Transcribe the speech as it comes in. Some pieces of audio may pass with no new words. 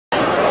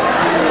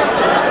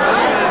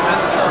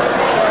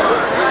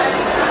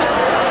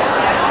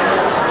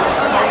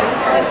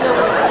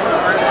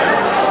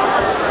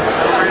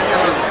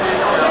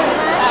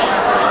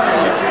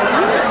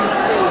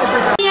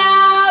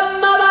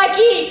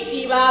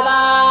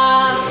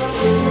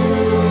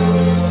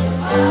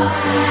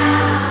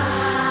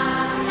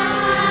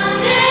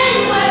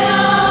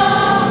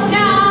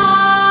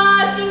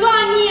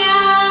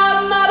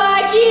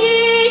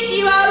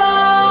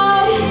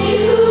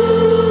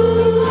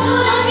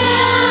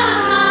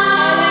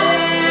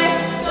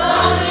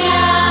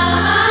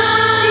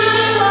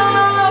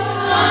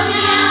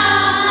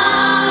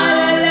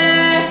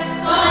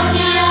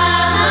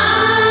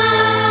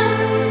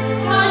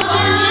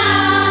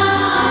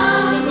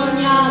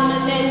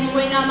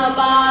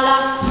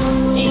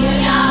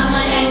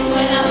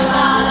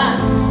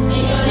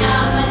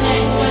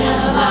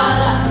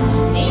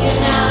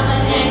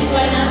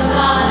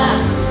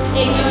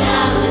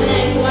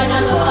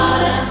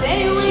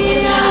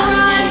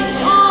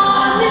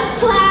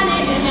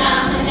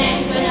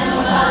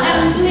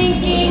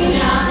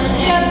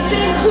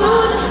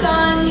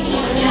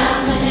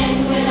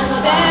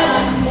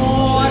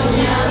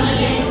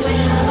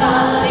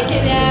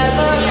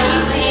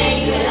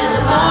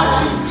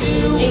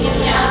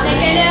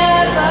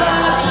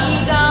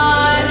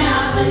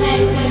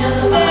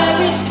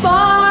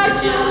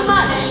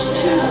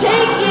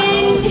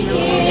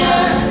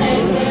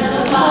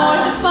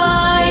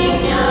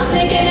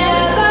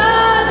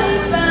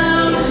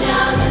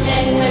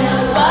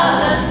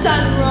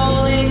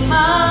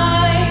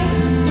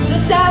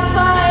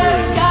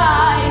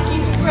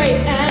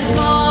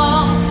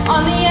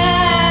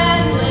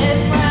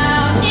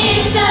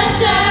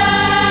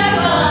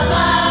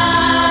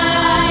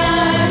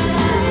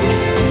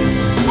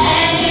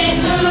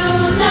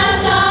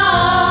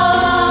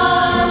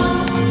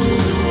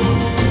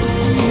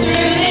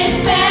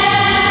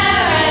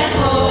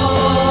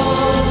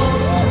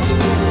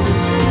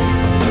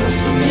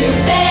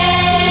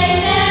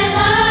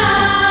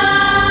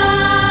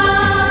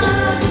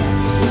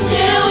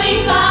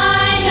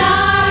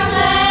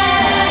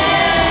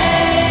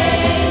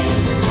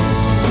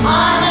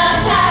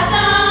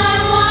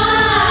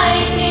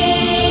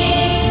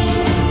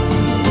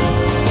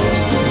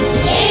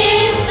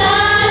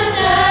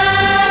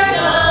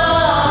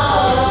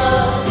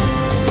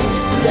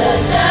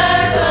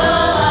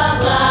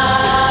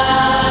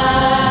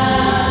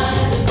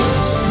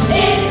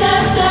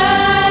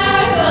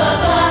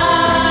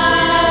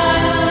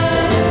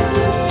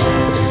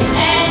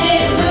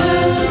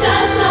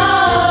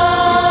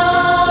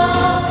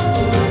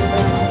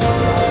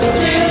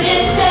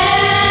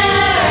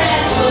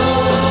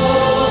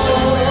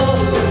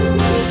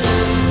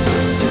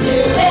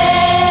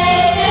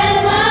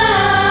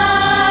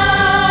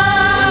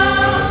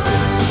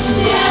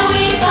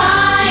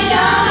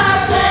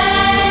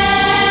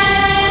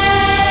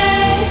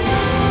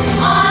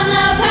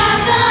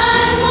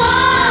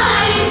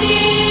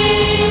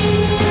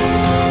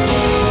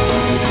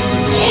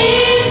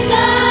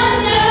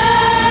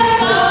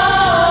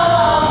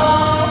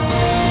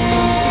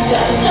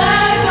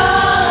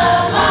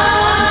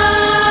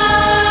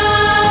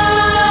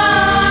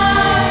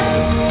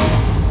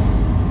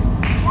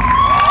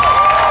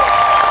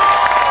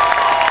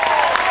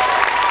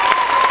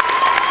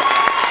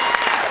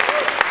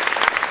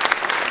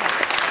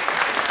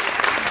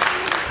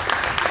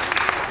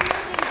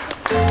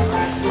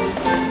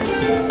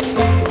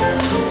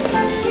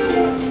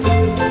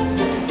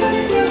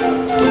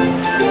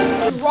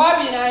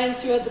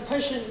at the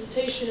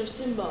presentation of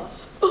Simba.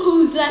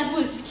 Oh, that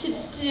was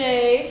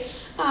today.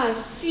 I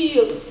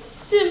feel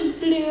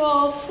simply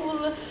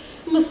awful.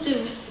 Must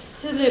have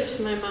slipped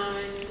my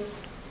mind.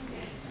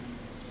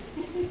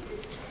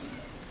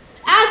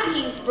 As the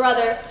king's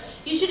brother,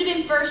 you should have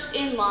been first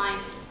in line.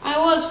 I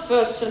was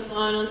first in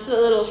line until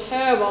the little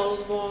hairball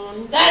was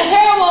born. That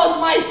hairball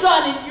is my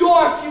son and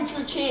your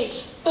future king.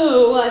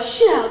 Oh, I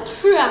shall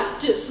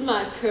practice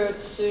my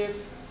curtsy.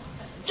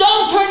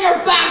 Don't turn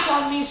your back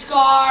on me,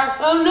 Scar.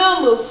 Oh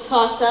no,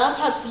 Mufasa.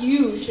 Perhaps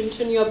you should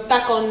turn your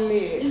back on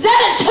me. Is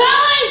that a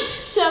challenge?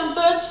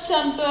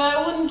 Temper,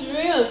 I wouldn't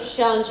dream of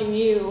challenging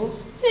you.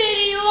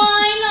 Pity,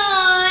 why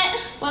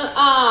not? Well,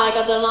 I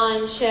got the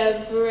lion's share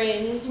of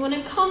brains. When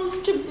it comes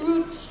to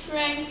brute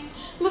strength,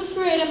 I'm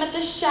afraid I'm at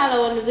the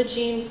shallow end of the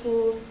gene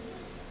pool.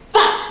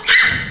 Bah!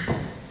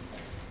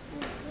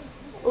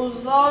 Oh,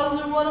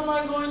 Zazu, what am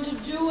I going to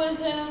do with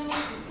him?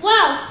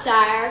 Well,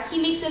 sire,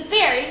 he makes a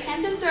very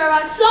handsome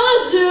throw-out.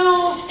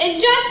 Zazu! And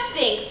just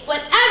think,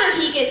 whenever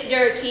he gets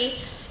dirty,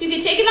 you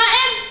can take him out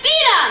and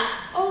beat him!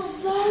 Oh,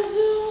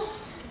 Zazu.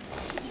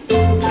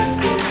 Oh,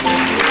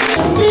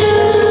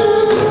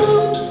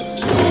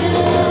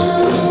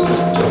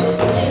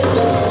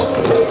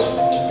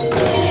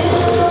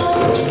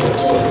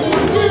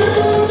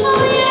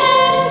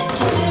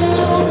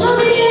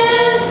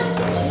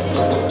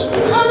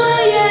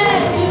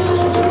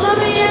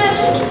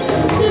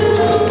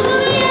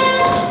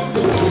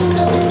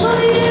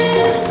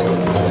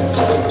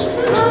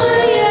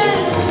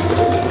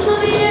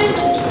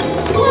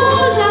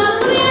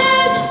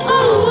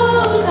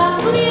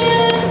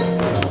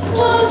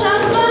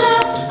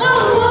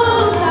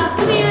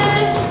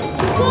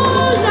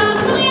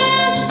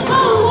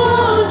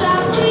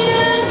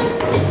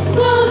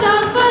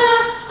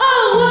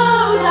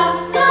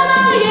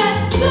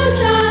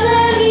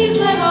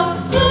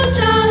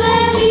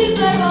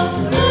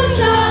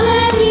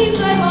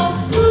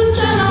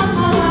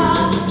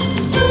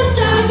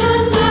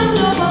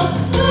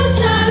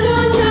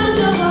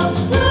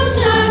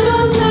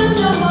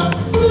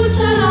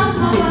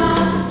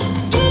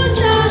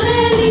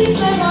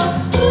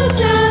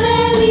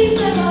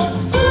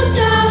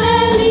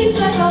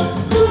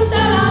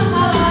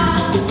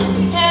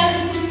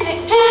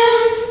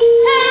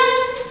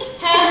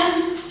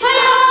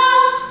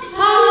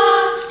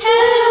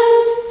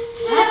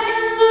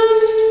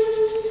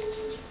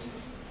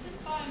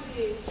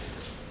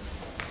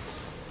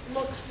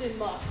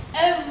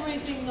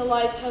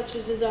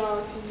 touches is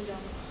our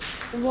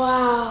kingdom.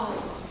 Wow.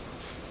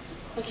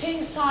 A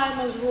king's time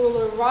as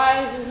ruler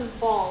rises and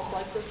falls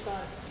like the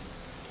sun.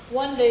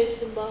 One day,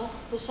 Simba,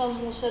 the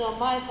sun will set on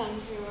my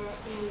time here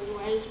and will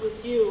rise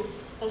with you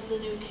as the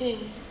new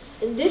king.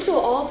 And this will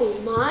all be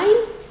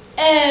mine?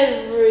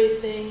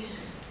 Everything.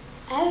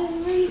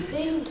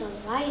 Everything the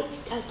light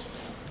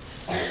touches.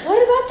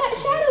 What about that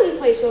shadowy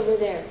place over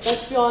there?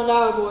 That's beyond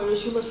our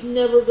borders. You must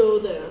never go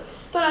there.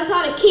 But I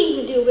thought a king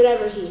could do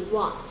whatever he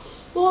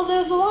wants. Well,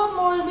 there's a lot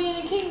more to being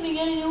a king than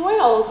getting your way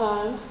all the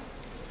time.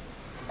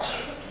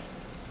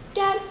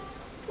 Dad,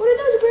 what are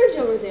those birds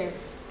over there?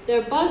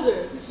 They're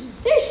buzzards.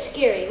 They're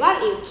scary. Why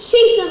don't you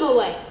chase them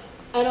away?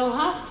 I don't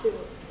have to.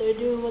 They're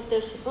doing what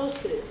they're supposed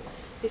to do.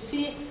 You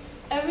see,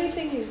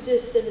 everything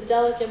exists in a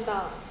delicate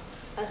balance.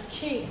 As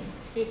king,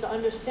 you need to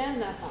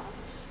understand that balance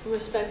and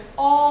respect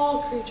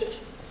all creatures,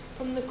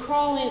 from the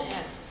crawling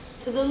ant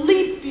to the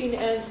leaping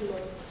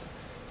antelope.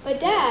 But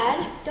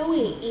Dad, don't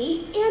we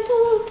eat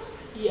antelope?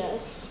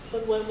 Yes,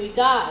 but when we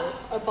die,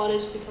 our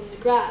bodies become the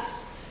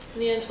grass,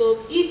 and the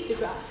antelope eat the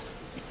grass.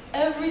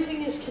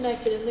 Everything is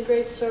connected in the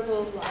great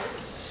circle of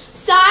life.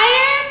 Sire?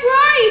 Where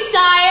are you,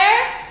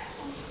 sire?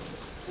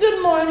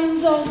 Good morning,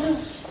 Zazu.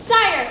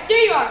 Sire,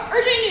 there you are.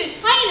 Urgent news.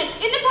 Hyenas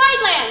in the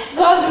Pride Lands.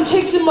 Zazu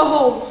takes him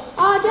home.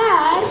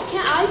 Dad,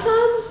 can't I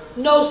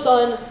come? No,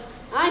 son.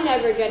 I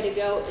never get to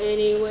go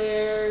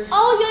anywhere.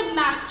 Oh, good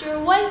master,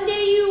 one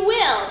day you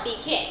will be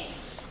king.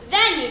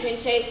 Then you can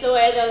chase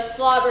away those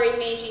slobbery,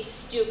 mangy,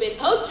 stupid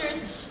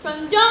poachers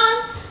from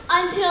dawn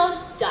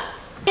until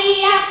dusk.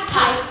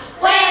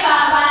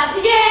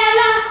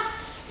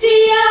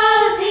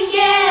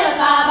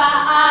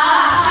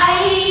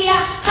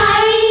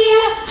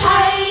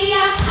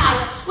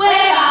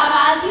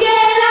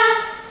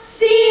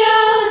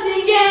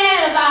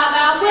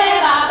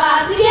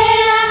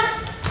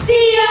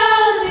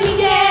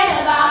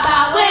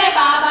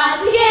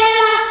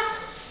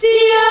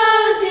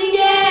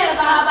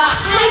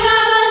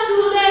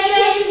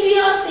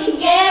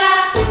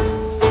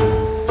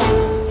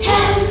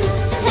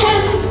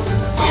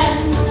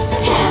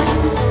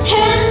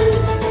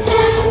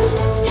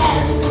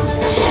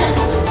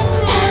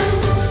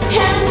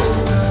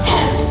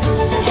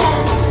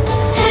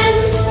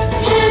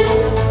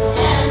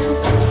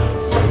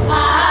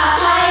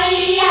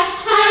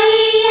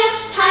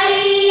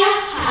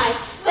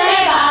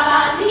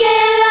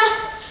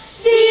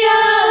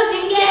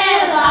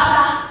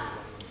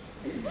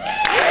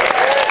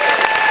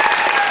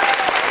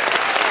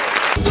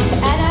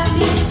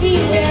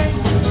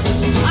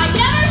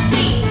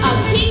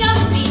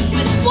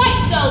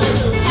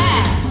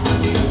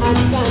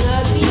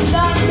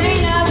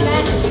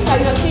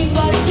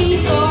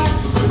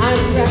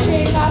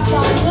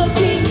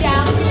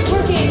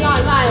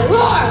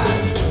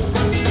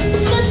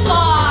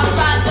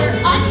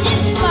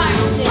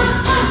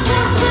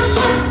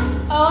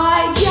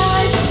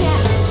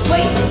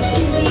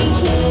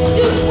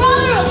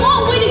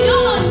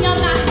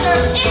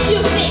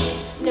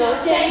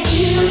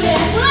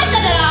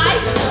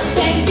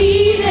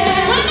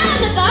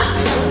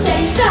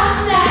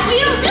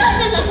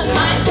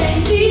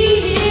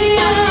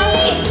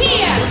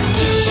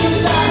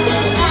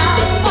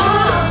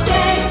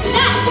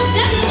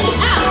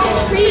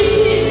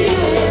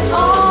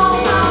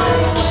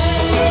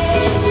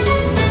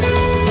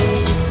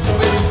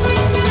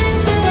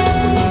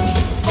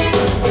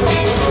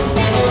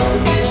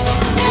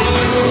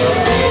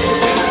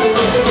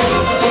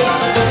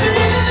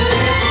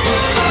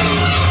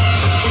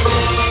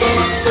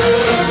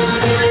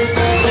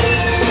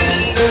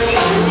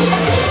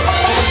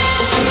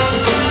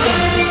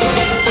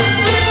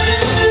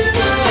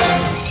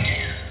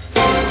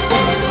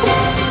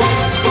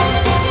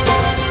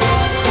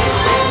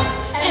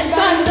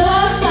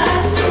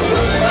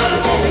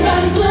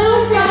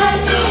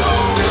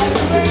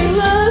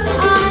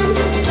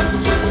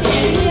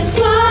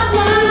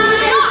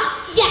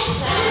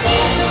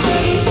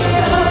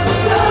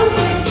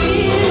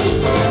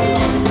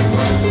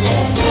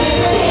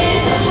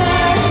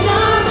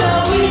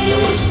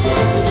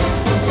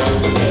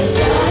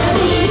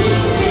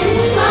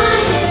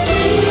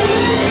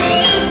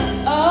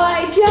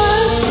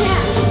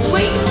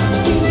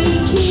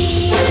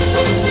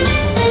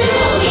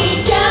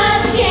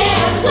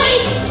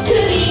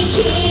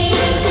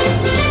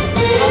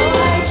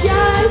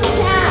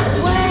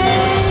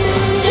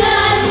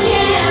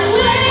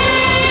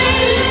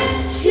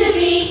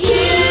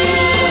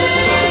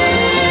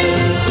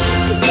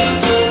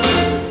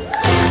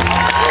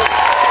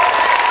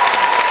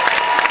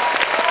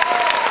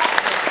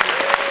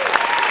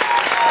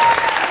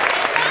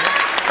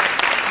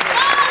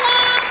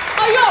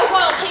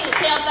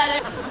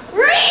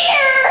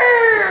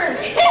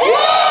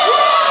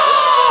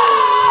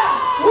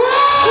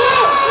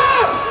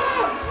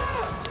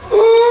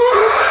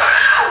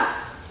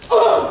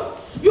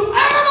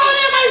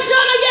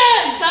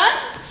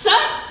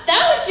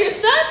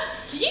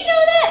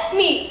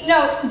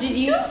 Did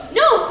you?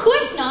 No, of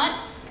course not.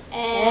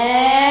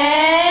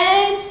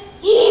 And...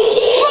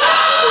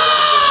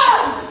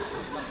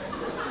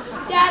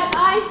 Dad,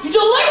 I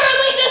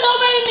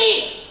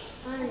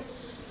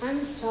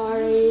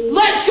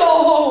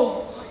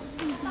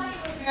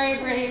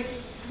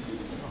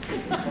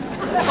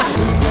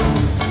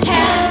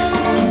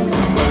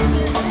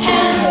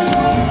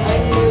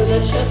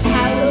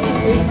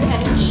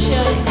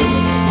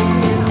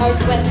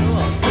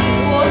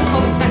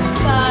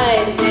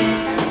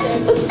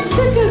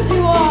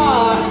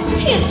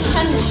the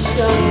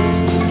attention.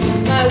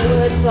 My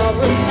words are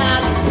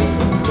romantic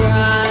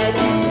bride.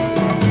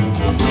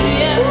 It's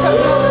clear from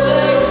your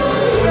very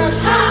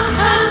expression.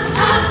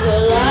 The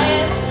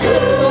lights,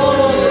 it's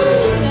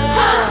almost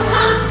time.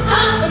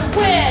 But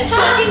we're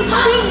talking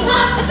kings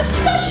and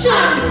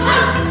succession.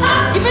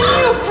 Even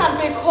you can't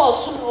be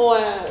caution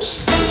oil. So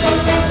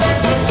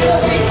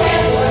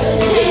prepare for the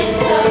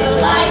chance of a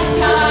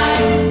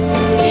lifetime.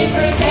 Be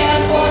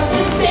prepared for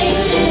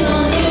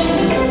sensational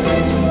news.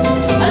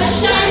 A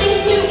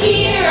shining new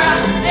era,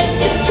 it's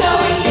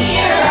tiptoeing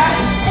nearer.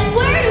 And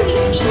where do we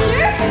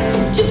feature?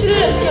 Just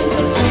listen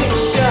to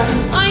future.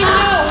 I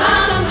know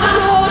some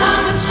sort of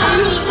which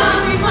you'll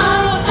be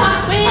reward.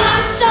 When I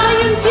study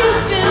and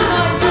give in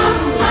my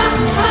due.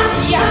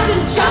 Yes,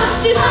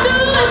 injustice,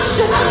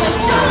 deliciousness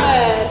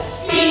spread.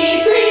 Be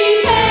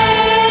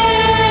prepared.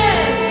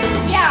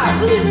 Yeah,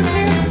 we'll be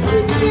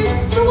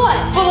prepared for what?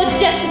 For the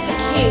death of the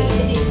king.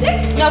 Is he sick?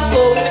 Now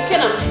for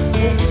McKinnon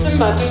and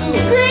Simba too.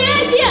 Great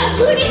idea!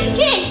 Who needs a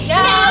king?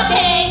 No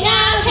king, no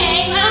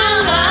king, no,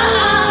 no,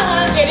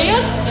 no.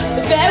 Idiots,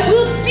 there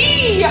will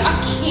be a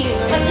king.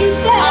 But you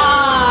said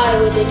I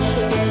will be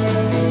king.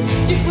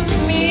 Stick with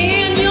me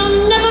and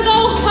you'll never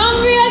go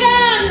hungry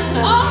again.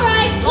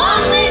 alright,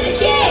 long live the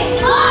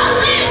king! Long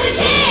live the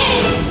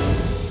king!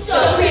 So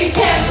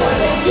prepare for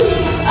the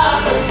coup of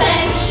the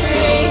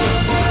century.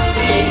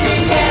 Be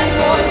prepared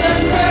for the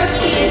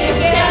murkiest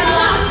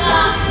scandal.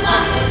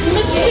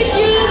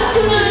 Meticulous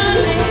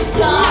planning,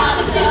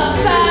 toss of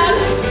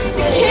panic,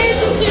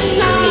 decades of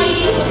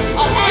denial,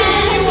 a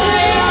city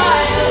where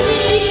I am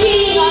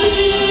speaking on the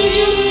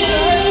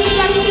future,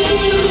 reflecting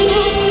the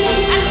rooted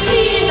and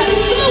seen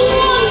for the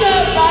wonder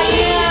I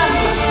am.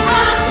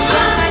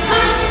 Yes, my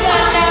dreams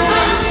and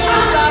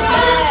ambitions are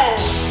bad.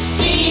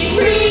 Be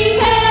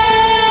prepared.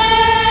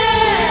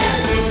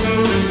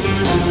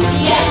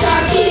 Yes,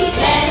 our dreams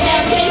and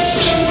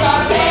ambitions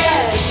are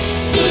bad.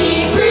 Be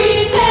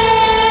prepared.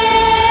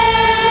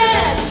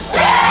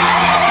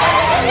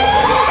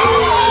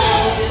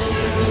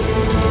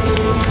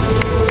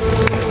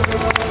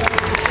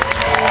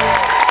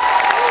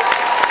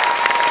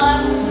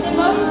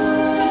 Simba,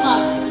 good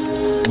luck.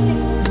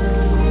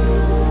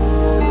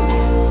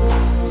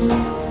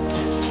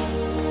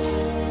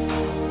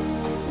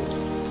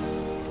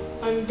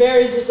 I'm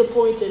very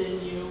disappointed in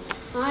you.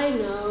 I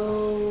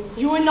know.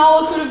 You and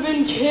Nala could have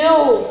been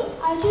killed.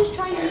 I was just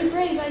trying to be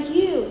brave like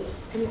you.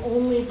 I'm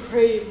only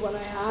brave when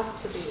I have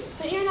to be.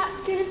 But you're not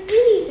scared of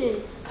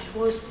anything. I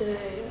was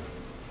today.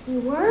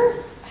 You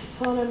were? I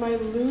thought I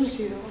might lose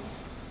you.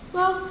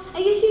 Well,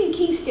 I guess you and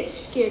kings get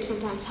scared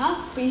sometimes, huh?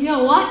 But you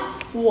know what?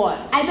 What?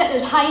 I bet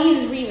those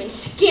hyenas were even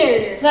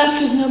scarier. That's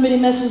because nobody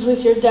messes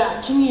with your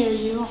dad. Come here,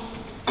 you.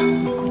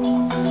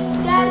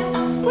 Dad,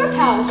 we're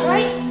pals,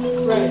 right?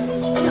 Right.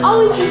 And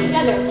always be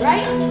together,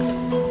 right?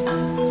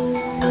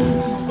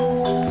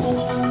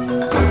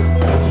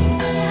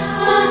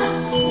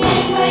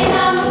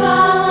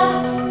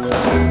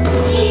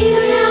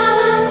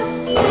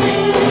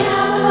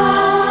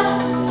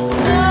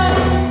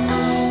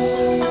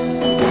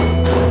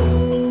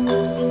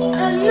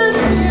 And the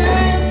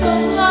spirits of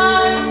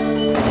life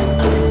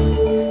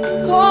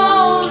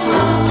calling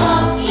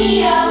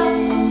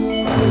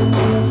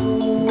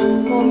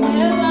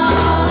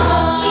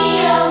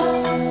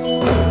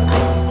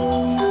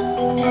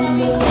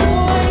every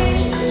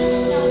voice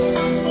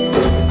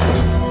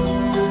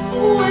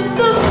with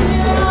the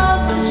fear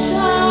of a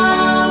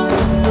child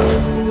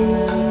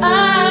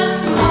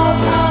asking,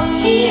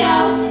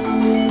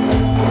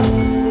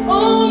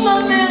 oh,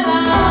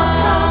 Mamela.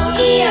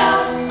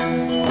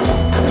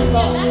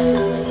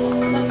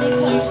 Let me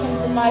tell you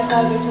something my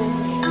father told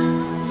me.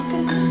 Look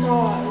at the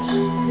stars. The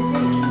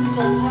great kings of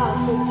the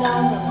past look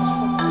down on us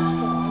from their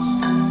stars.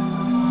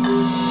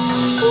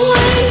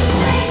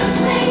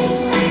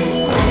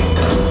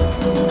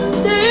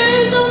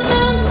 There's no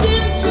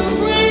mountain too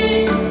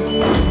great.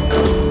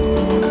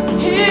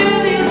 Hear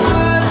these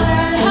words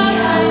that have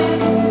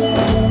faith.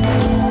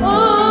 Oh,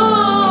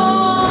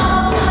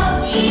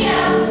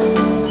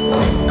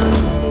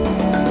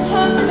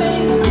 have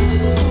faith.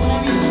 So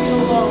whenever you feel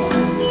alone,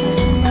 just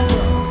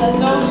remember that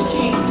those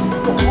kings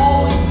will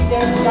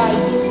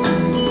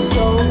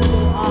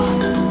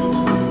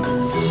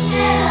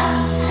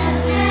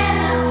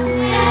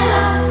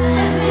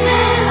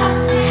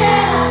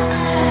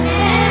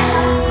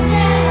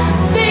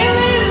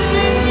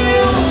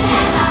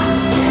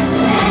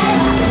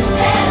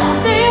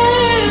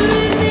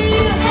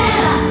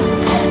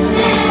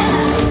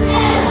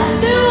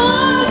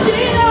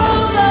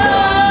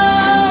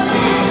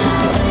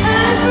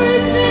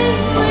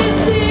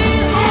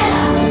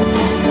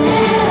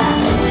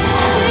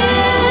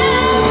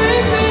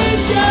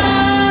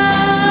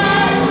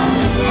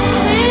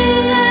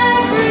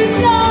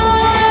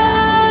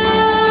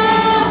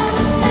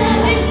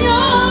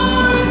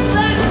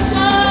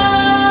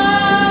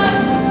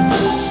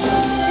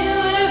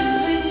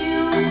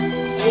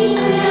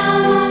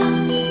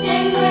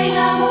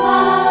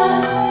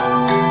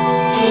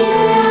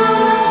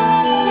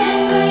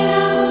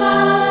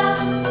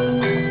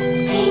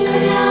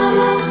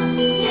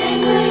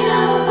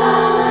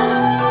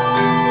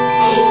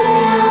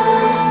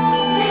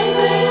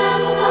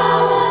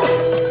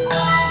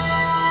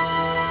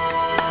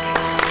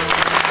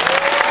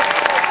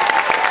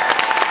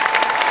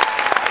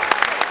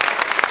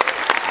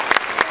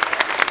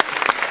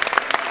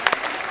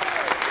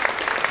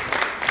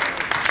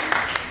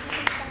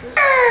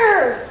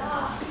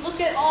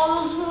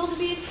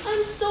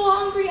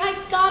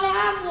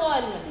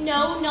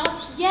No,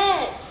 not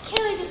yet.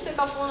 Can't I just pick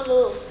off one of the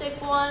little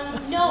sick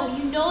ones? No,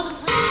 you know the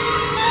plan.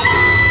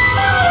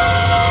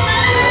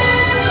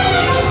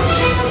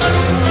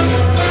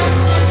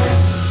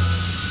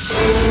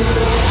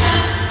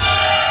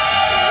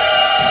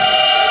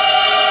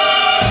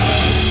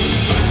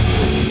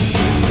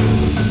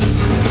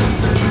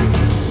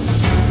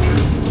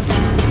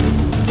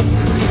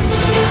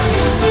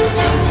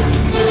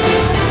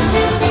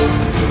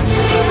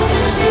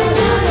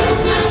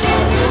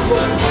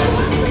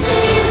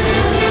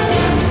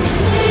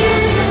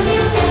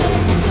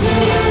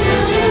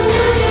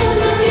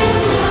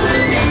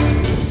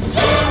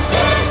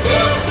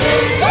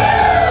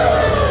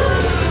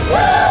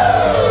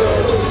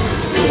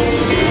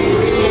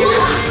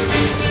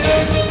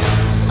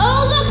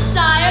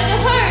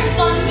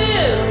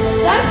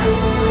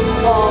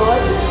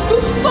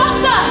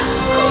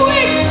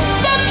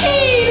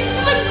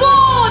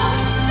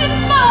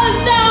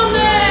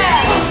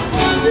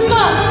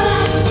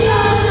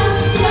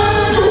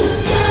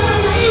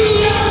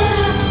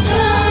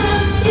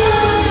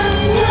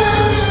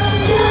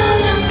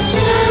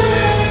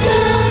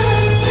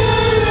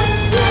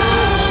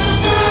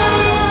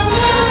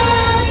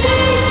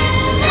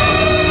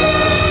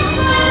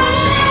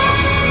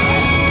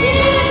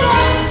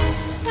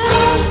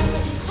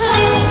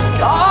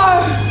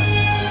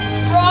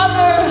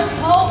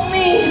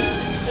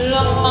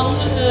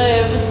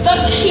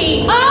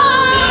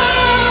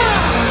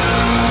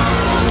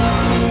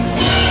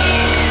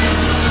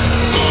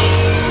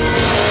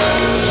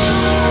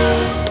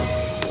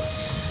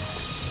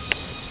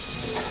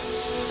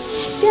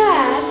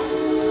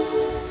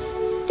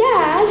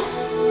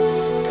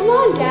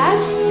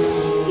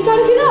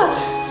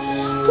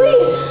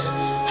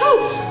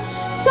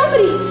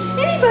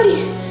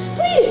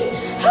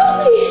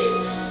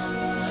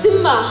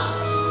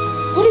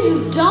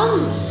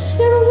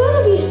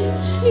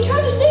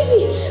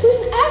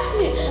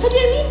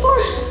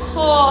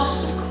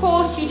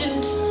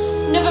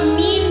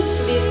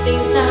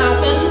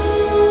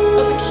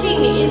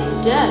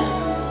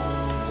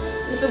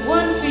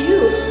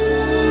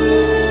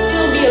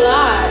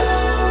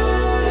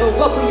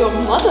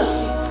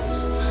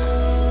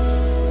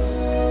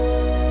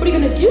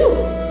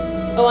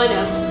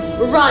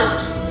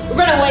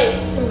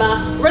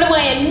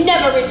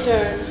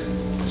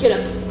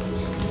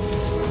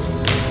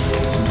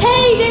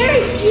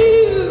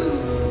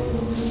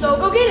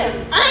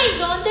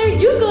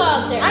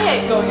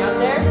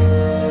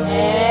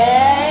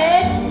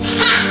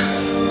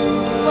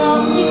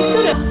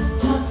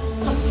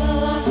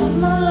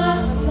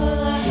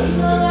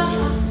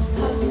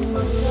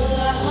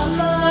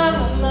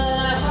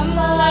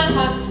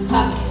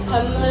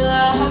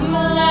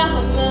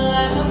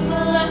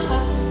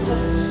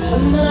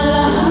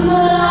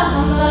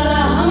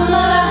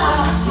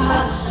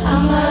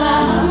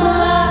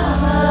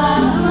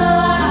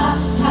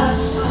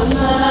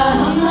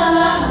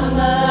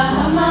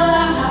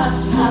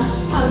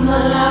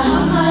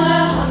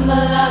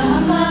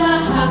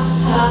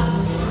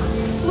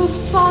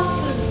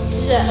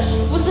 Mufasa's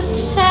death was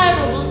a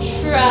terrible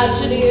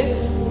tragedy,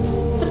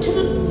 but to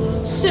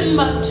lose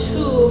Simba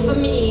too, for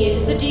me, it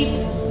is a deep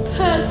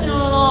personal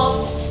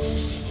loss.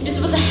 It is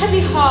with a heavy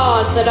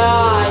heart that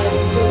I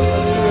assume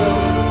the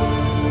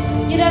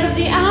throne. Yet out of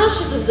the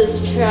ashes of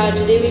this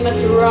tragedy we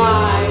must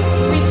rise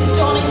to greet the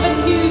dawning of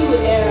a new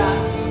era,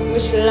 in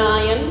which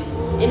lion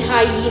and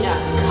hyena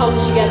come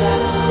together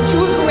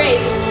into a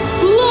great,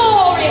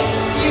 glorious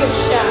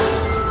future.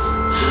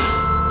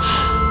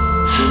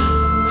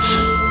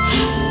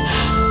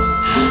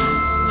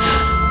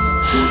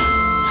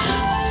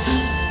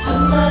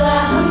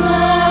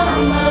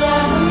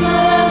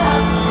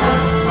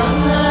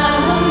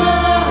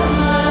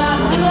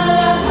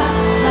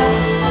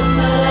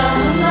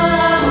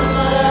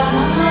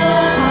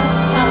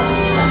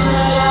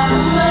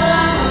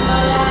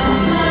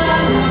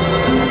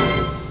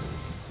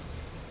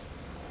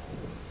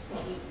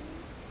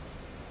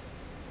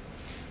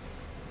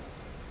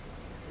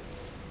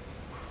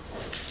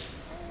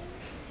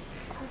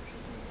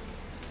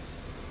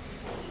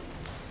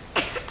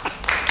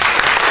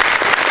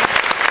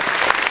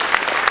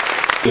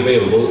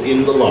 Available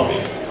in the lobby.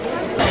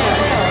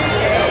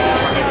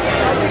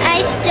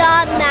 Nice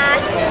job,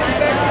 Max.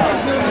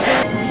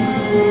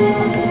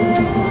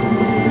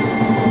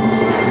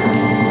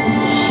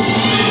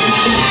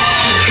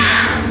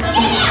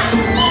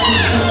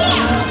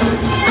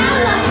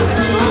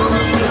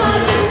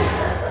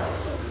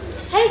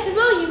 Hey,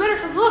 Simone, you better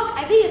come look.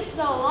 I think it's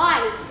still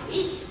alive.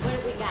 Eesh, what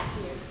have we got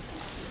here?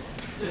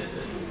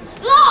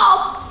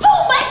 Oh,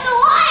 Pumbaa's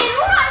alive!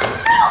 Run,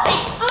 move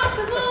it! Oh,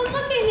 Simone,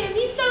 look at him.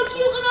 He's so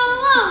cute and all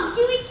alone.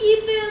 Can we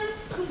keep him?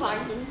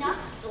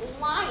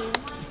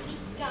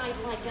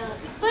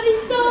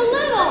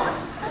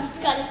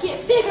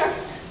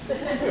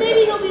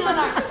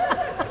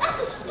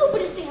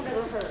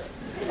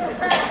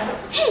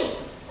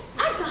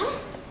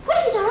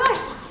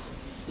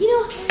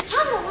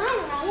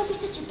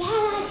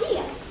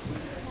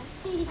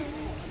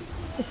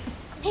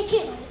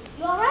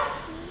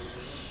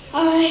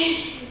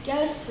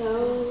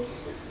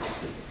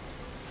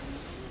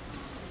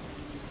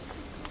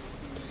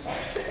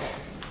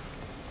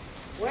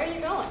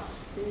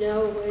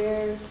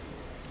 Nowhere.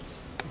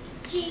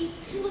 Gee,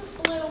 he looks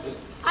blue.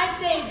 I'd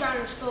say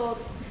brownish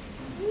gold.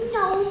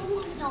 No,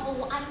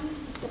 I mean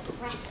he's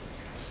depressed.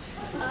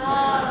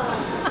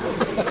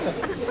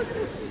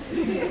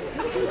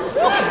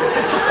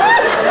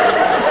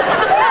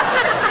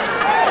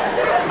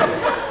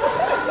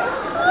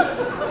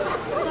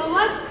 So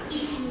what's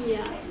eating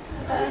you?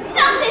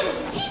 Nothing!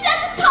 He's at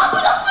the top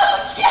of the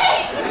food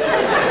chain!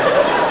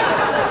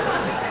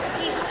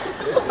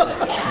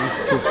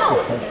 So,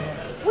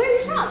 where are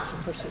you from?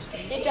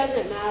 It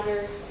doesn't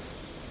matter.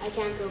 I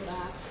can't go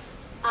back.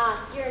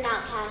 Ah, you're an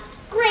outcast.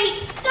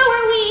 Great, so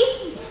are we!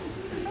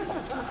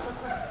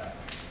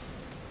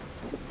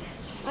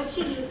 What'd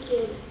you do,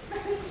 kid?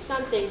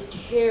 Something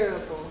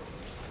terrible.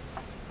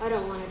 I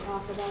don't want to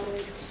talk about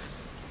it.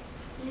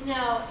 You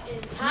know, in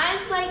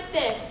times like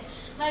this,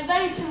 my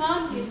buddy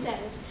Timon here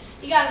says,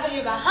 you gotta put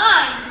your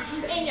behind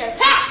in your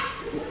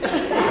past.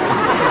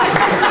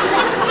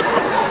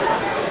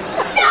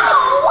 No!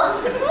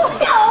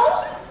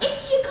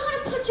 It's you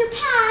gotta put your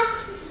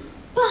past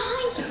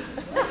behind you.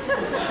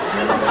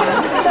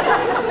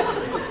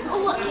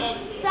 Look, kid,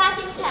 bad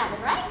things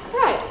happen, right?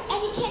 Right.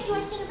 And you can't do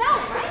anything about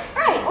it, right?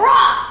 Right.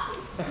 Wrong!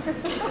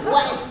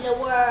 When the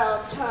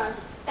world turns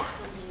its back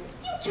on you,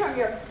 you turn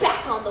your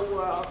back on the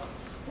world.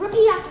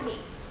 Repeat after me.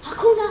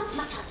 Hakuna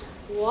Matata.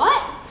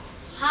 What?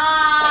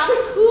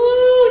 Hakuna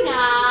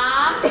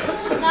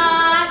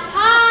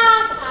Matata.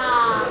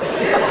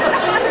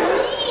 It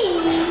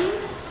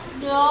means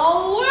no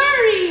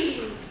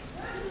worries.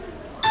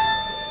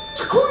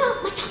 Hakuna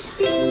Matata.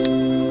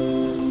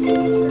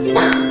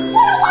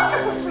 What a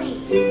wonderful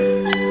phrase.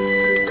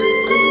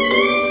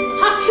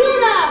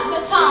 Hakuna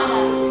Matata.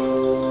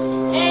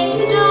 Ain't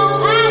no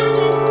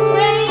passing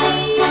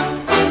craze.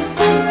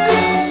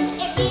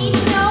 It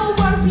means no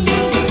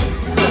worries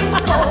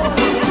for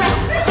the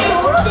rest of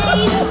your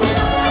days.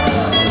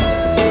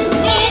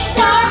 It's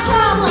our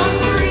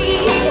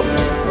problem-free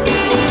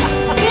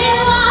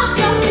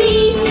philosophy.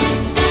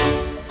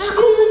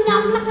 Hakuna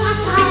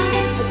Matata.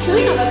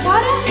 Hakuna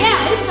Matata?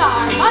 Yeah, it's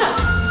our motto.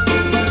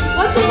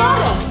 What's your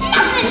motto?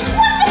 Nothing.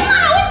 What's the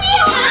matter with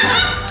you?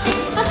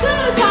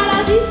 Hakuna Matata,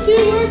 these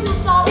two words will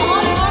solve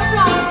all your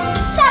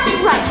problems. That's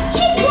right.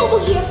 Take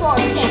Google here for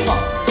example.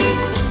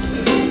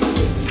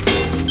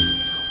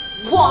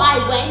 Why,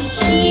 when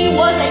he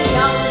was a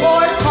young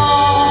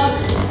warthog,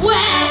 When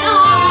I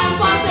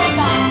was a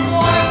young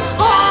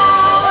warthog.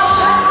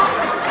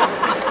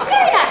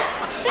 very nice.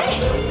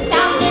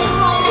 Found in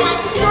Rome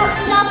like a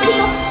certain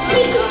uphill,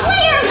 he could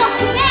clear the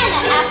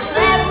savannah after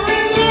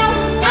every meal.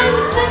 I'm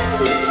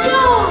sensitive so,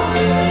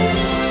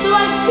 though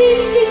I see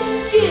thick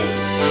skin,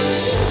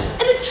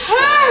 and it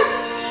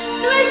hurts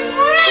that my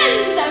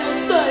friends never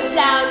stood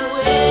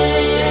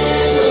downwind.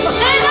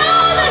 And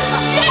all the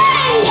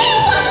shame, He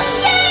was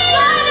ashamed.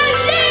 I'm not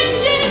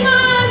changing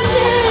my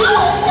name.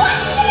 Oh,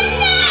 what's their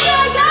name?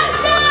 I got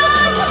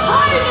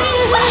downhearted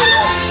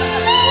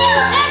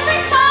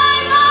every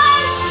time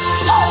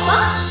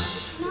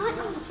Not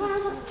in front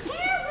of the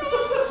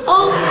parents.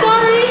 Oh,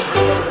 sorry.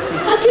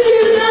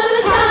 Hakuna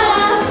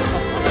Matata.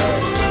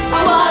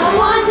 Oh, what a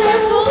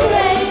wonderful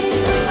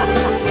phrase.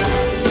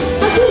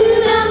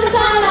 Hakuna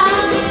Matata.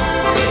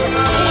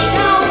 Ain't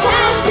no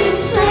passing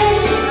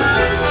craze.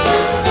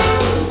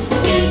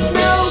 Means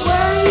no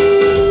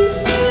worries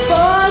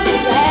for the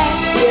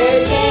rest of your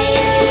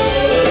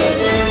days.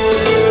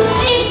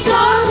 It's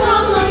our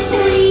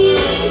problem-free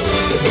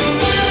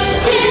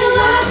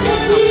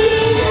philosophy.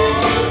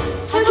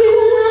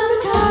 Hakuna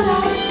Matata.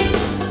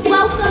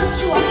 Welcome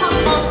to our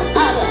humble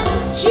oven.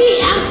 Gee,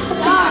 I'm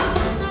starved.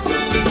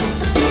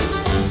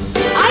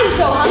 I'm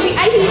so hungry, I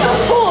need a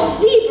whole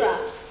zebra.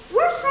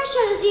 We're fresh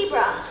on a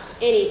zebra.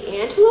 Any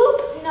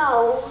antelope?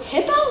 No.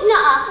 Hippo?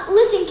 Nuh-uh.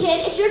 Listen,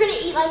 kid, if you're gonna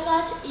eat like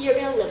us, you're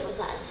gonna live with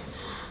us.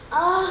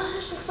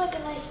 This looks like a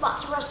nice spot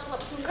to rustle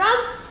up some grub.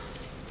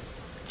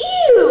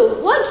 Ew,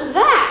 what's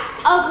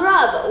that? A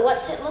grub,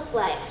 what's it look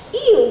like?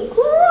 Ew,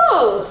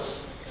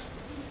 gross.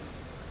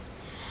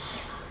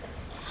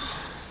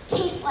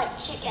 Tastes like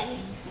chicken.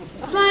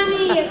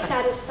 Slimy yet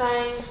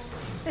satisfying.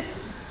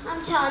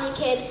 I'm telling you,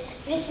 kid,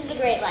 this is the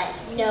great life.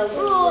 No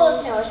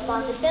rules, no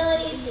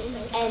responsibilities,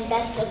 and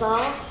best of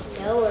all,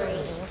 no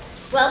worries.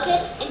 Well,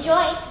 kid,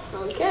 enjoy.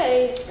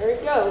 Okay, here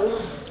it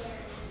goes.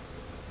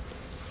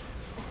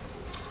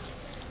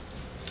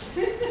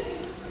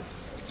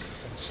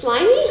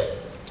 Slimy?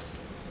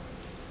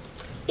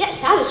 Yet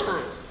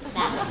satisfying.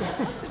 That's it.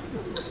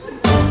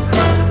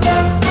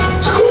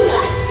 Hakuna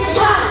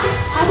Matata.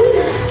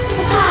 Hakuna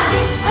Matata.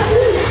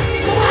 Hakuna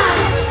Matata.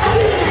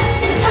 Hakuna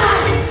Matata.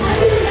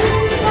 Hakuna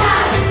Matata.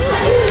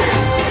 Hakuna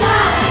Matata.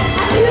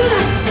 Hakuna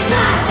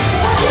Matata.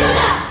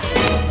 Hakuna.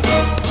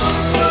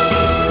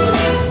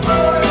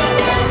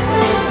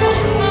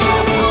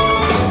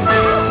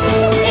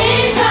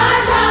 It's our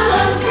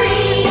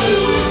problem-free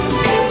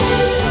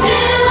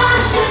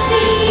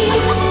philosophy.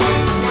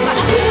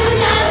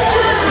 Hakuna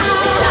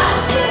Matata.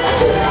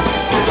 Hakuna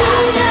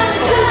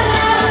Matata.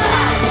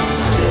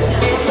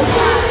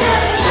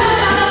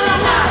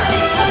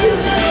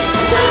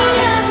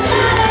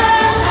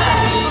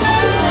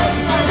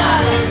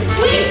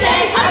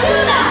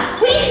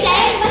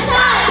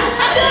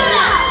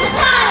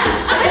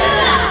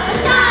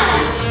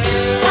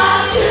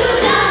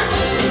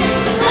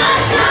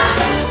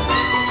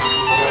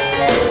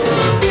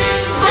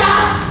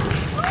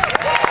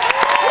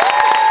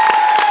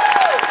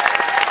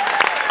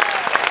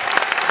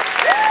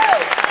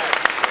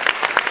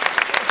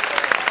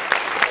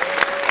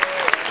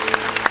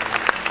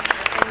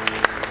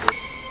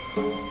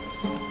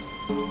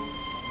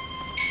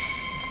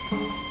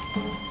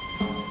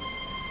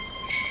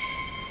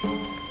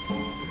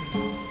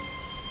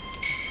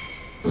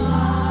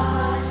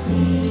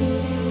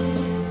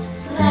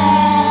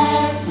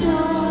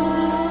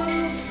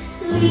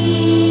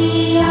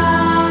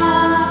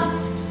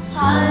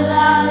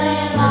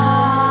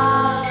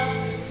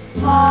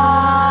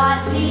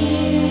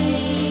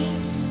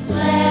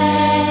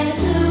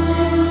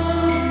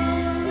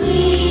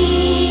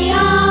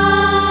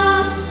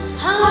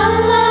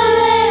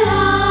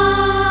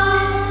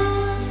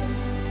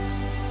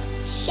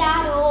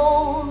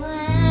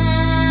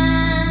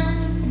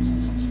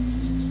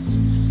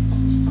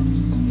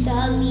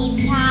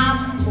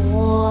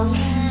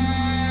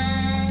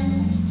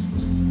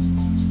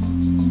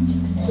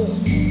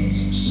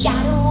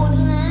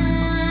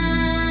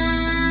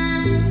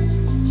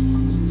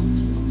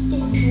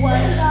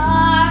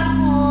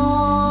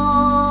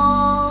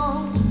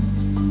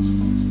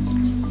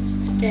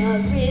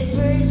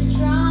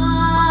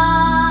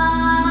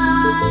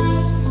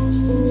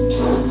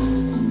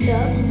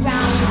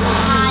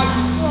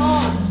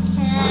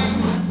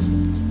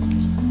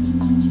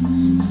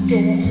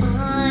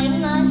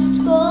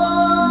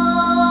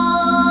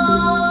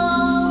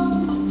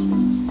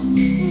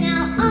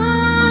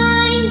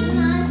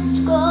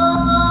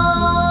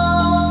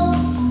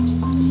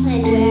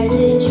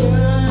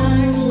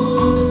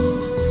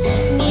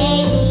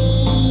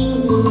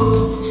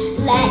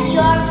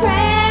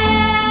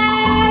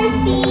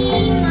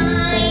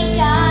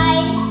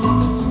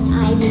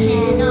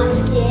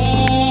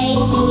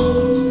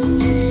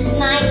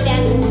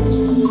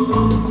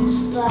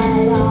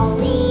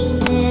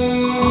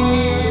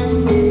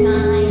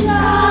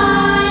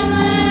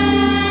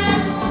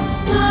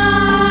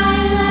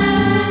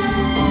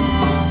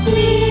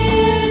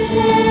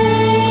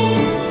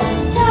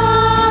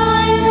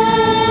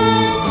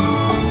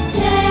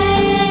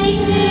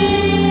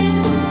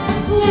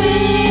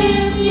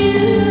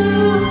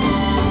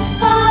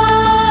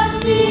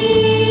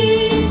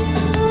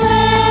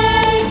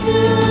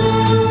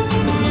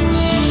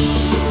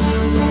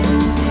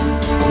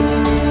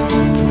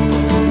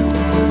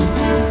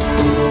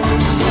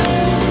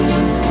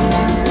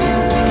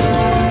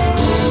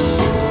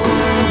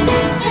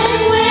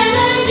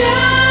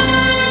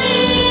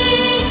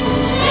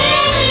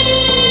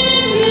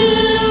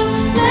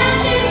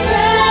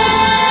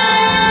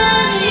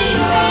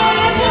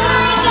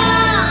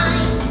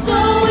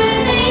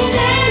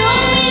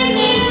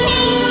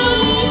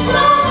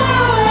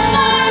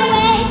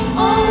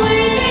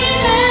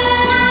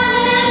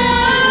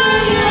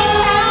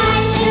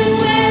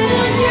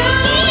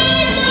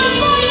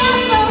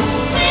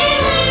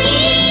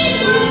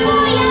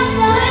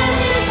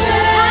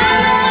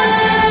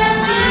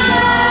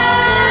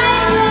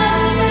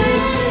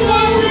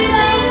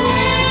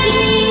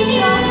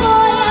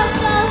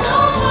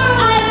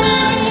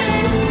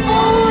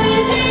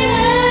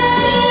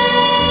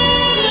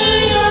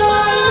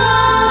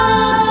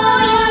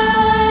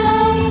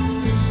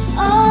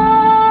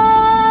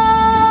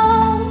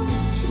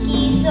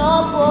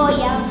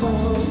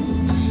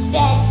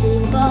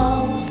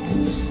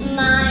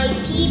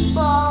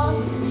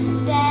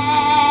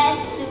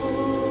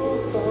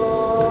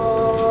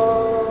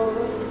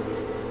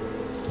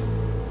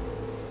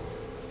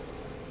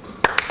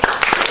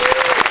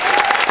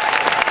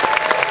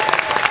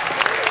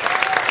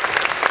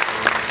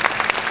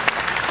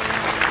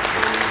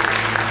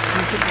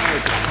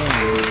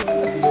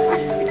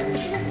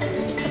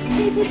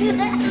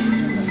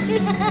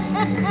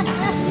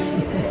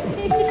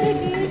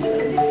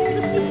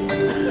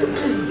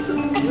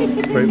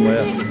 Great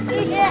laugh.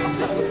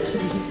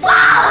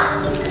 Wow!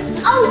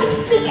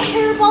 Oh, big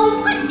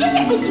hairball, what is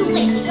it with you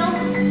lately? Don't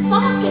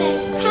stop it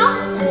and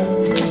pounce it.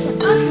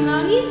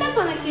 Max.Jan, you step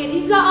on that kid.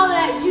 He's got all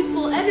that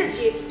youthful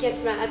energy if you catch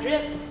my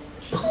drift.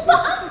 Oh, but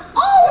I'm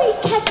always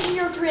catching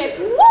your drift.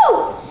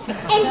 Whoa!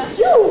 And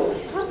you,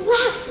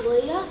 relax,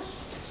 will ya?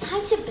 It's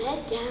time to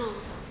bed down.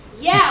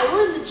 Yeah,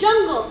 we're in the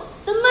jungle,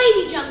 the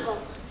mighty jungle.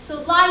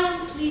 So lie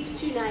and sleep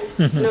tonight.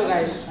 No,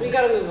 guys, we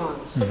gotta move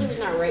on. Something's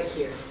not right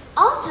here.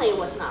 I'll tell you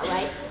what's not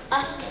right.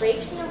 Us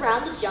traipsing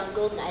around the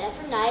jungle night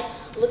after night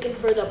looking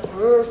for the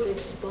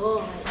perfect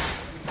spot.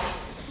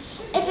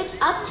 If it's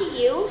up to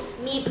you,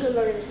 me and Puma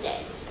are gonna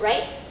stay,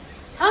 right?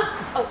 Huh?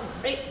 Oh,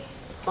 right.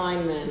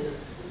 Fine then.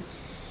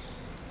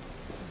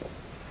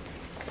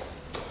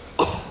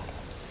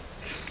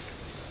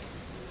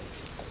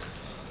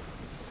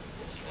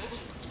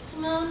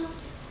 Simone?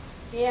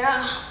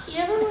 Yeah? You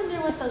ever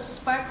wonder what those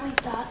sparkly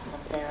dots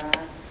up there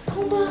are?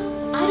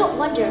 Puma, I don't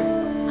wonder.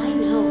 I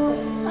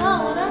know.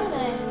 Oh, what are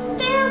they?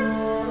 They're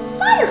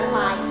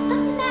fireflies stuck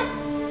in that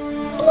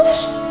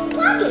bluish,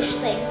 blackish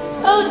thing.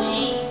 Oh,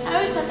 gee. I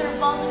always thought they were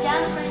balls of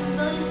gas burning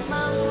billions of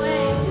miles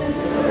away.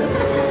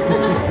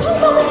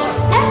 Puma, with you,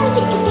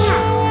 everything is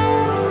gas.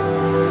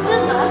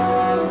 Simba,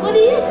 what do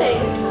you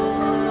think?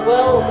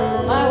 Well,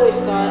 I always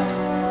thought,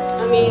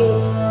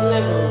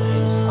 never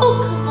mind.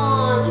 Oh, come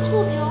on. We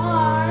told you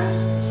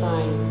ours.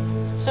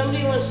 Fine.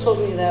 Somebody once told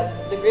me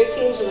that the great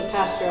kings of the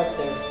past are up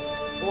there,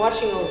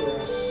 watching over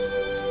us.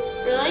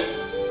 Really?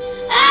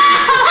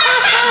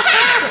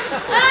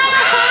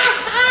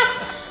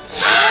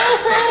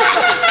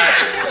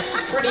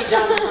 Pretty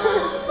dumb, huh?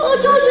 Oh,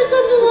 don't do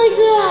something like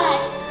that.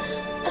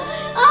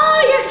 Oh,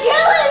 you're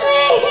killing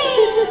me.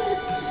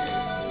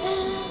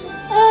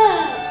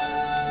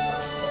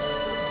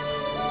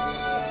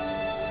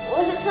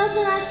 Was it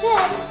something I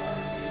said?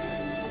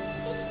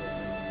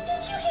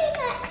 Did you hear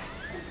that?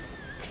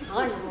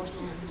 Carnivore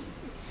sounds.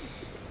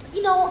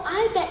 You know,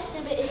 I bet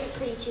Simba isn't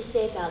pretty too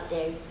safe out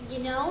there, you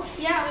know?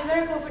 Yeah, we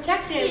better go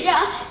protect him.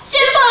 Yeah.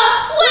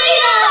 Simba,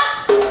 wait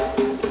up!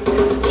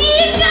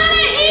 He's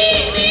gonna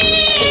eat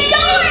me!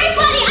 Don't worry,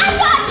 buddy, I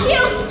got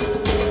you!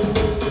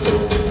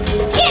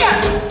 Get her!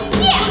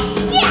 Yeah,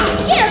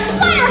 get her!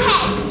 Find her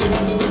head!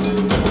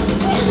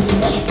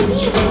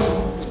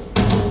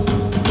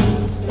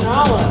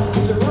 Nala,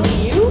 is it really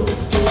you?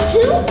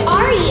 Who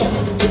are you?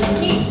 It's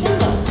me,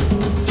 Simba.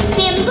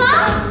 Simba?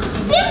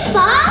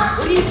 Simba?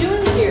 What are you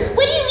doing here?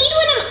 What do you mean,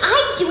 what am I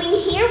doing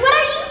here? What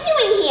are you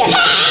doing here?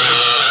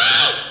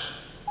 Hey!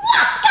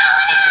 What's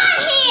going on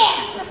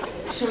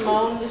here?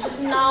 Simone, this is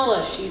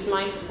Nala. She's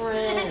my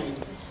friend.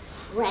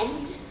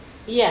 Friend?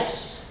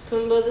 Yes,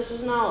 Pumbaa, this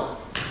is Nala.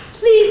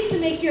 Pleased to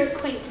make your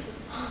acquaintance.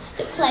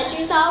 The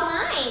pleasure's all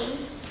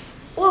mine.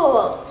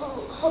 Whoa,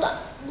 hold on.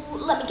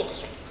 Let me get this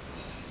straight.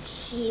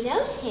 She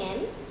knows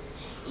him.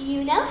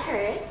 You know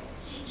her.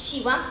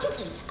 She wants to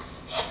eat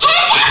us. And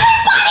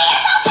everybody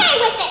is okay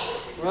with this!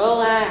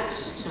 Relax,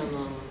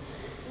 Simone.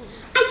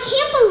 I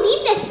can't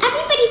believe this.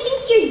 Everybody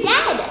thinks you're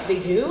dead. They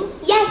do?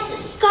 Yes,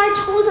 Scar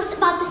told us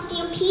about the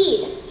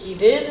stampede. He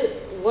did?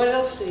 What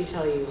else did he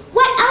tell you?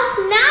 What else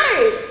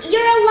matters?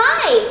 You're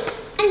alive.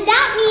 And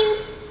that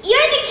means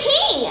you're the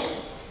king.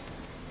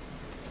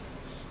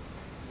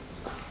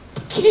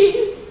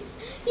 King?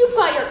 You've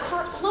got your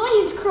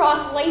lion's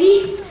cross,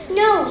 lady.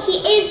 No, he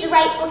is the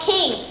rightful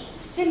king.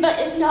 Simba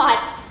is not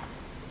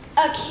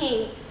a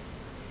king.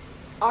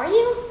 Are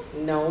you?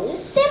 No.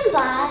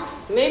 Simba.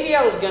 Maybe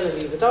I was gonna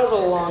be, but that was a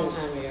long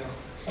time ago.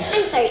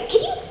 I'm sorry,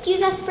 could you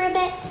excuse us for a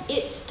bit?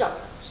 It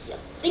starts. You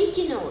think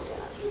you know a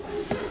guy.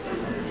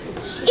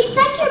 It's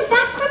like you're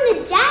back from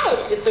the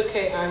dead. It's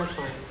okay, I'm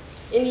fine.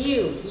 And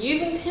you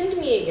even pinned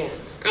me again.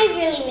 I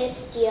really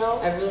missed you.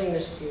 I really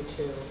missed you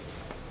too.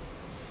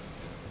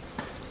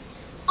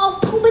 Oh,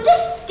 Pumbaa,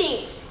 this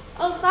stinks.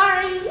 Oh,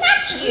 sorry.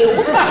 Not you.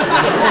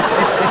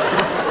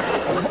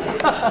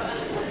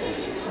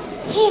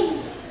 Him,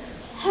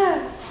 her,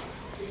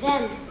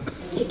 them,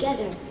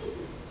 together,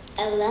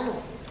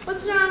 alone.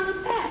 What's wrong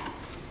with that?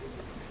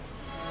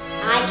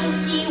 I can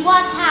see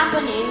what's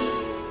happening.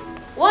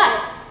 What?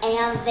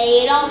 And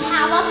they don't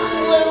have a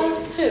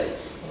clue. Who?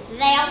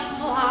 They'll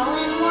fall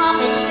in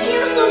love, and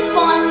here's the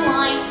bottom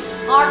line.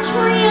 Our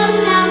trio's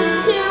down to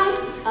 2.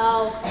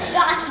 Oh,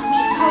 the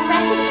sweet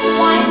caress of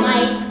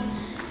twilight.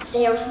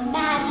 There's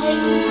magic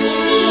in the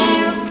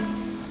air.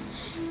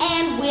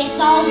 And with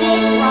all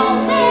this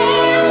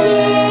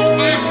romantic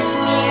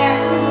atmosphere,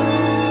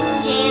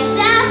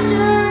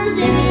 disasters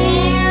in the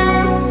air.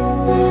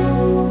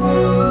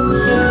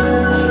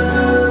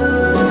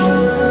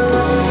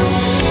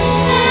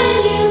 And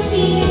you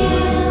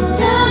feel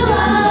the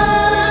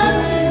love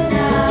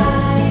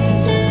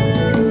tonight.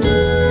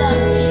 The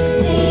peace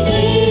the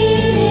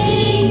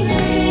evening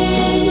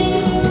brings.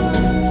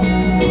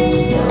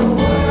 The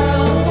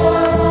world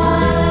for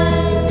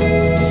once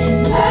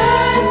in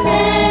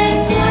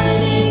perfect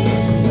harmony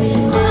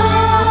with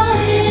all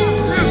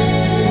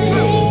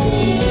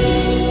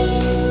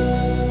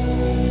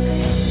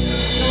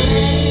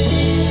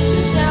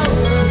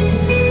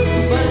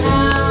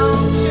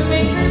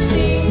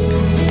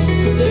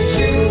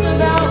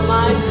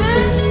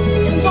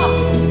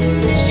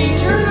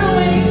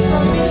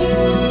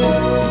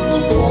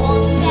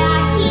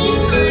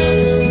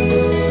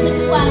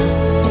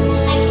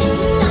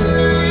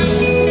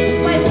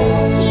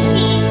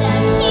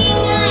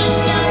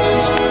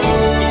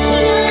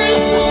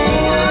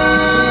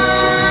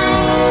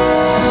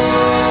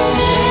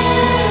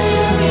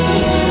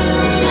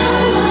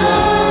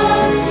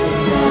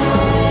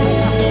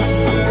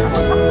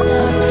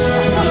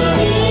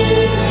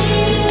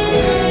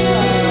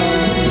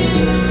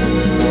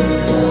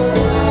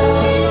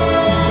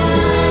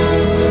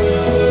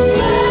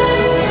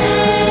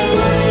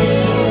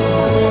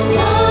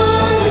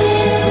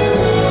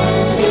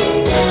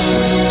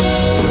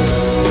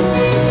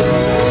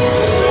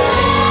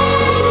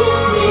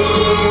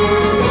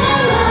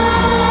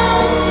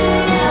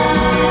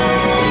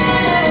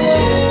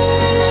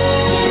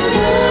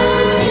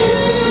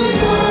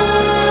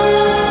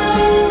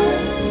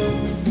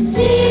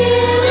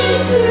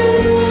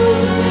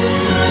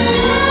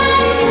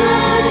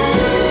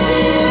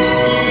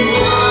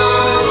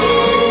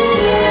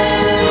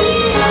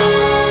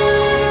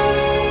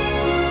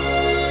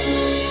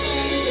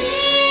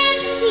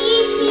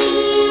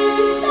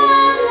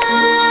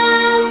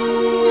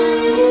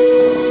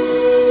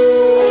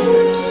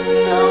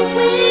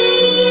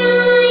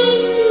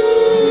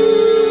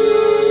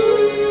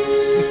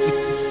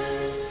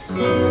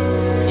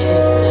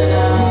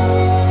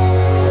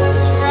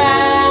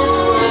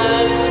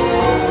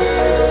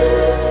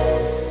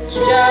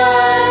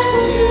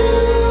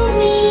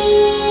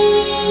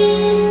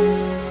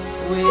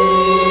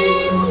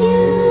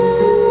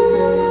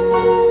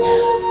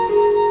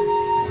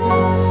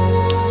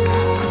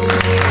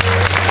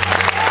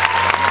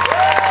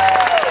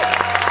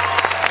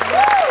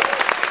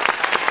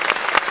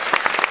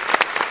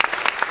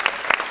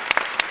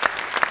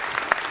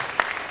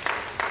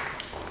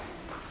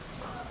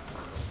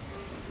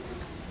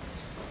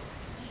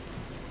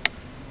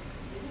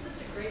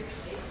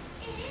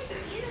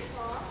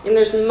And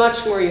there's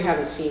much more you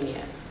haven't seen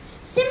yet.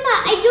 Simba,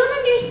 I don't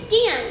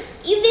understand.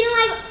 You've been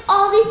alive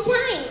all this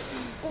time.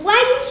 Why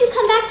didn't you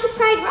come back to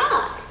Pride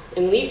Rock?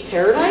 And leave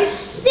paradise?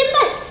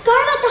 Simba, Scar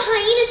let the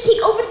hyenas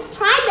take over the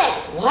Pride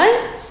Lands. What?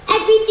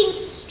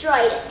 Everything's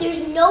destroyed.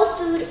 There's no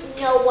food,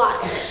 no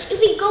water. If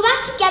we go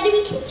back together,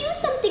 we can do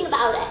something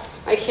about it.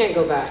 I can't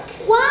go back.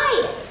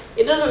 Why?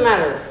 It doesn't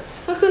matter.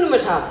 Hakuna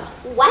Matata.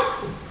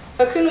 What?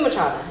 Hakuna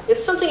Matata.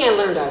 It's something I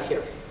learned out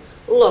here.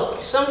 Look,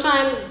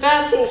 sometimes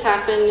bad things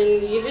happen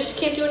and you just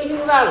can't do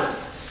anything about them.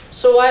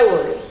 So why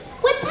worry?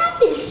 What's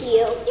happened to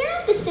you? You're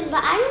not the Simba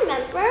I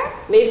remember.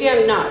 Maybe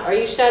I'm not. Are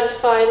you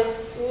satisfied?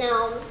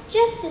 No,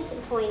 just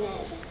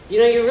disappointed. You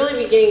know, you're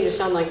really beginning to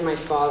sound like my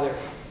father.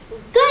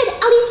 Good,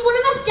 at least one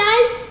of us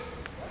does.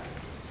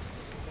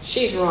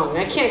 She's wrong.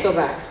 I can't go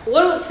back.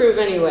 What'll it prove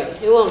anyway?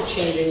 It won't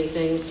change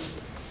anything.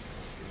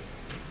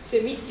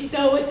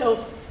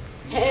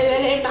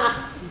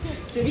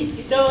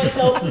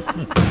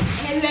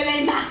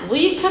 Will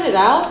you cut it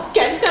out?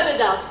 Can't cut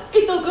it out.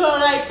 It'll go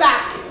right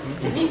back.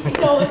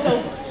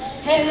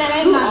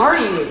 Who are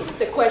you?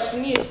 The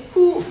question is,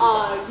 who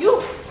are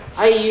you?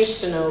 I used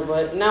to know,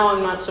 but now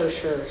I'm not so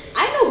sure.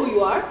 I know who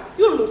you are.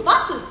 You're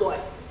Mufasa's boy.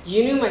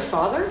 You knew my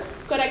father?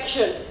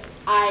 Correction.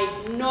 I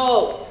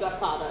know your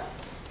father.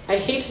 I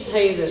hate to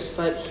tell you this,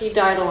 but he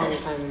died a long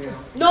time ago.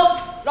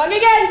 Nope. Wrong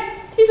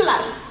again. He's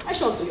alive. I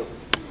show him to you.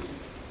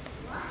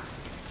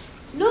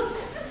 Look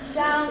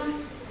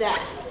down there.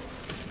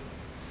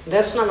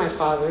 That's not my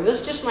father.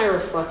 This is just my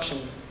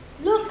reflection.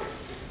 Look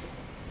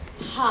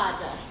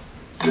harder.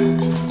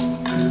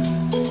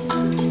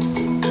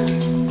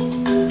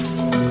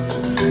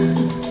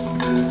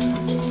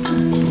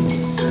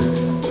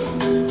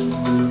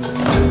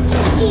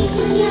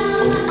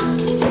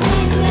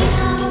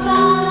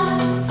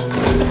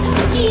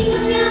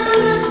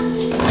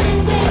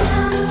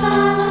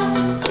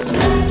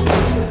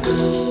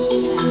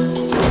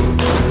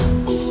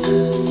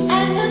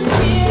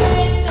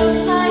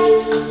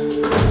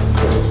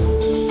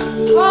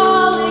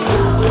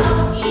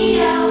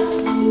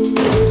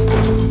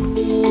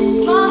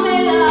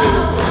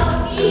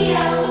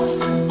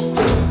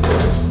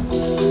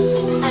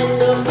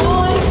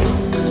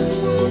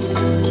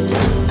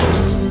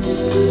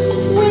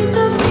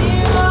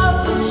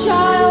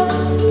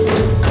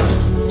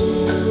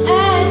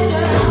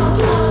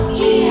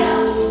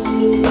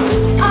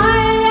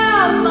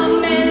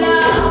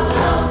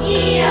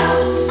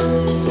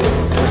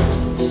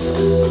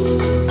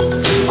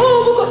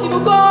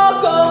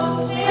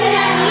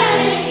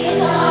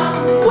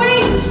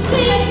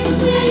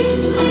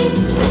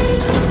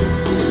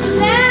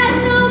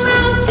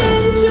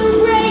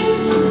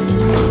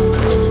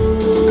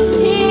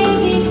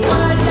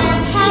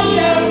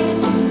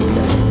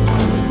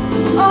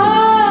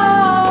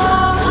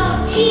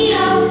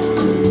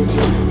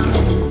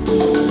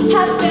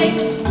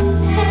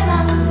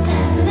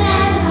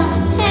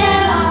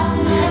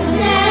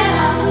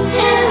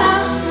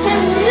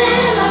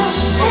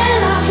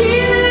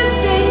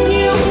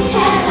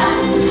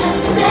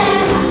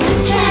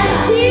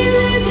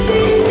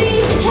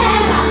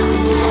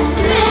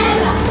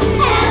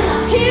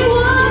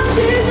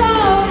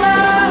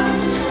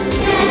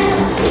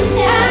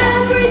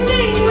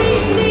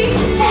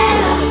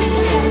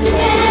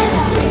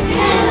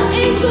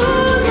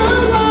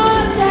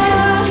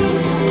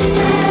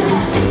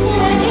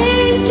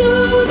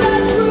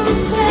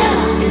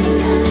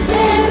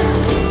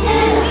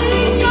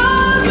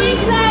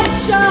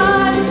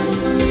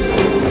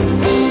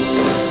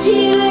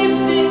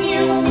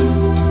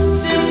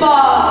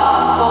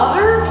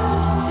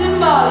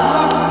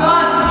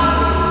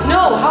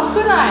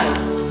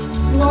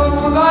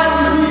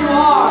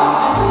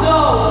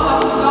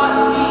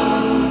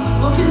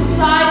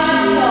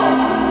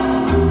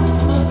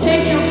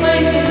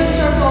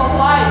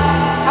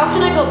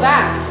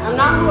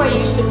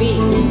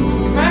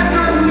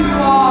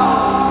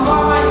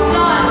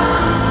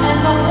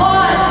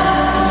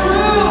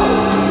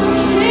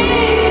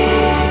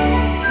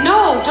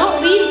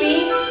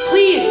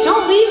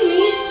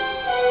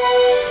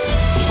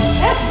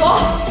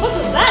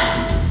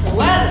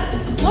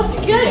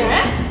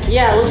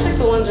 Yeah, it looks like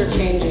the winds are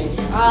changing.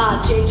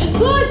 Ah, change is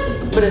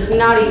good. But it's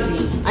not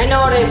easy. I know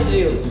what I have to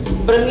do,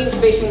 but it means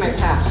facing my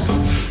past.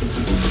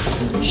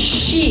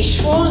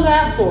 Sheesh, what was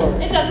that for?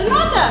 It doesn't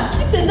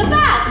matter. It's in the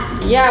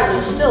past. Yeah, but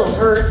it still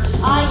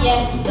hurts. Ah,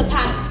 yes, the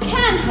past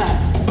can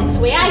hurt. The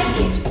way I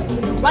see it,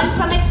 you can run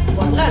from it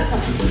or learn from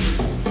it.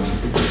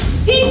 You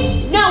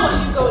see? Now what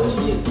are you going to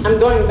do? I'm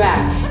going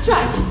back. That's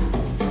right.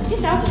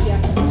 Get out of here.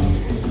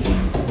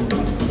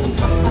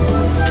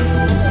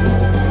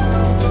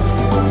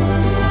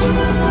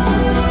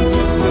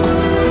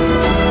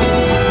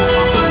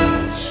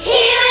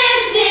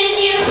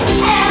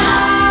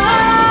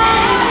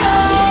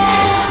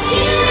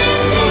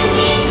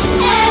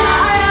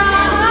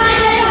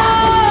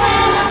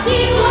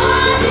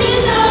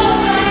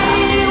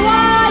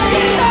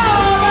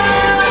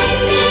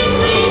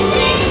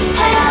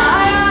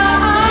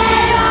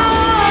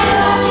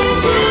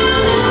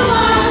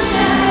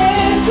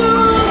 Into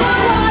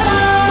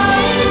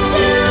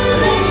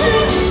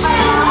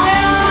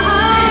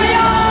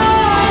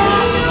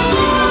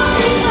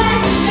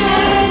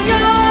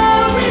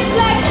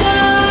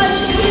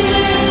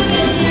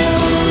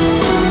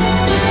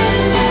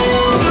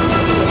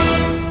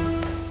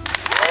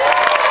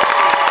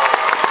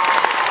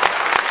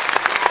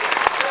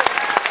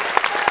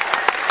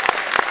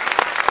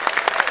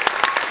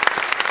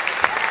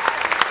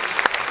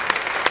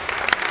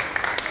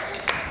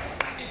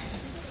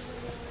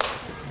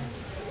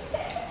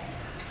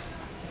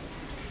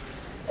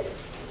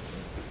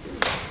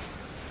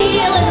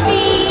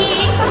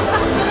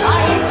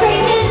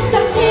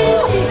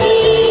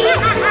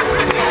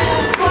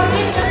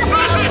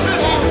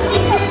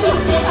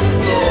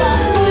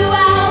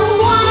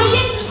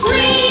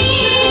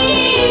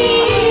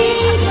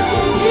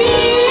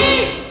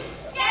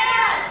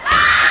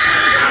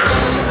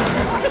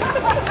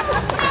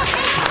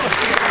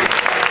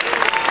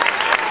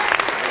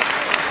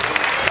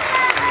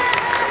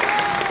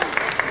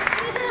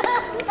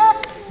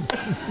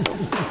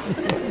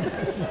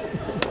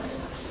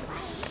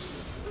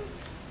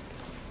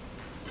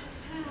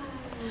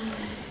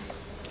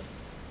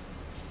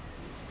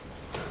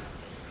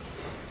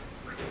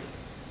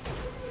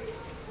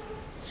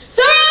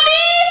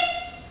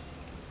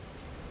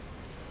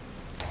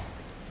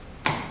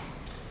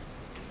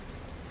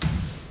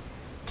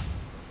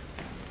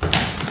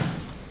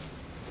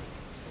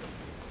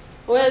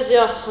Where's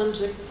your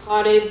hunting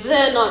party?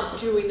 They're not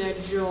doing their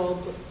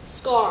job.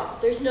 Scar,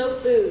 there's no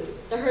food.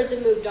 The herds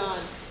have moved on.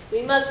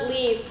 We must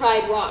leave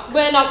Pride Rock.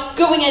 We're not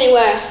going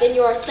anywhere. Then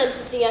you are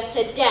sentencing us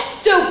to death.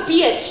 So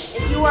be it.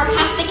 If you were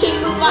half the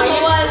king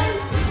Mufasa was,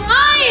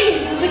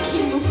 Times the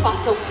King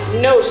Mufasa.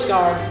 No,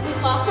 Scar.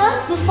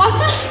 Mufasa?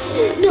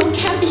 Mufasa? No, it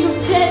can't be.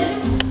 You're dead.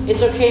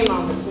 It's okay,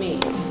 Mom. It's me.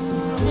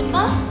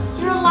 Simba,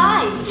 you're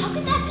alive. How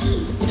could that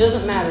be? It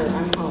doesn't matter.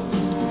 I'm home.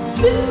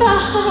 Simba,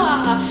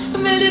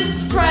 I'm a little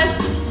surprised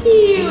to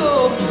see you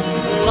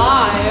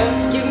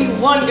alive. Give me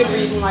one good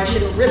reason why I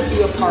shouldn't rip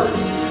you apart.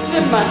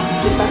 Simba,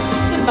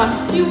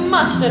 you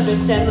must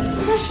understand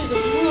the pressures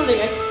of ruling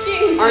a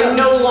kingdom Are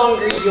no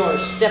longer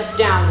yours. Step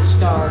down,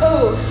 Scar.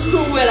 Oh,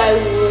 well I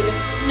would,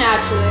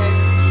 naturally.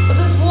 But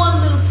there's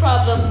one little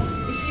problem.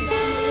 You see,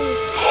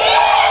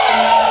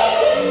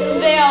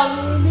 they are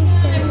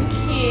Slim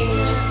King.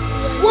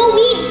 Well,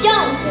 we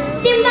don't.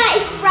 Simba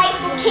is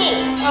rightful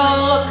king. Oh,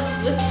 look,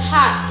 the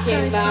cat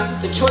came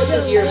back. The choice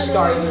is yours,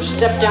 Scar. Either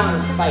step down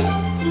and fight.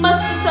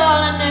 Must this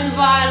all end in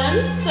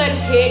violence? I'd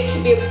hate to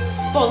be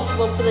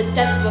responsible for the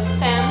death of a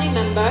family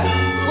member.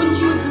 Wouldn't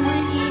you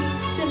agree,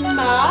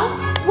 Simba?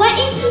 What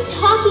is he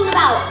talking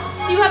about?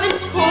 So you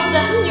haven't told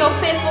them, your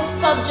faithful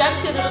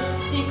subjects, your little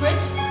secret?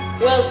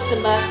 Well,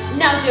 Simba,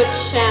 now's your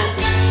chance.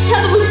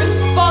 Tell them who's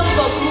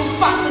responsible for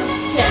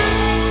Mufasa's death.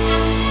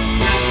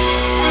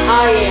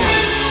 I am.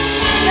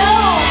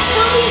 No,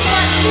 tell me it's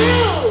not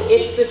true.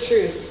 It's the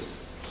truth.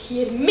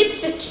 He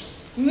admits it.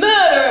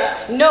 Murderer!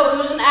 No, it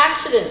was an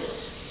accident.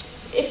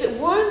 If it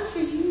weren't for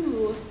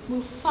you,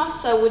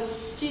 Mufasa would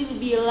still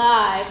be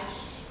alive.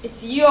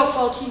 It's your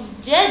fault he's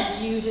dead.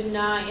 Do you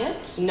deny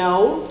it?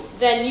 No.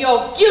 Then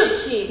you're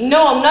guilty.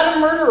 No, I'm not a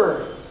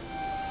murderer.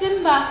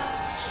 Simba,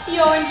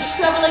 you're in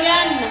trouble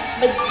again.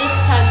 But this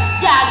time,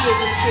 Daddy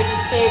isn't here to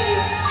save you.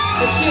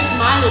 But here's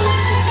my little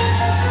secret.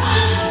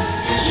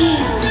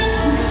 Kill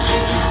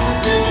Mufasa.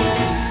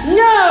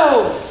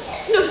 No!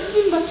 No,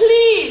 Simba,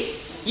 please.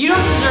 You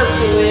don't deserve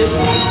to live.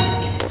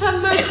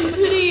 Have mercy,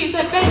 please.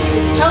 I beg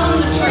you. Tell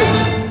them the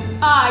truth.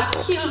 I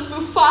killed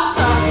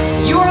Mufasa.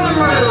 You're the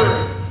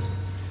murderer.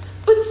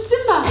 But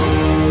Simba,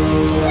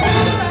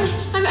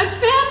 I'm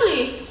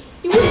family.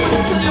 You wouldn't want to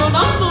kill your own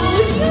uncle,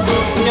 would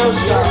you? No,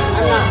 Scar.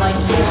 I'm not like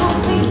you. Oh,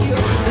 thank you.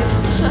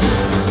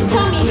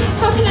 Tell me,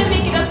 how can I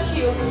make it up to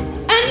you?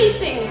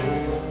 Anything.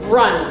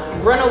 Run.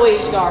 Run away,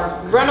 Scar.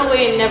 Run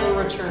away and never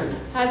return.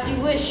 As you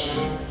wish,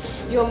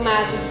 Your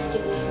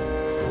Majesty.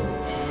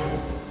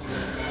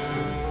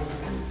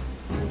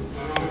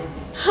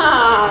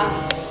 Ha!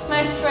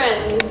 My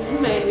friends,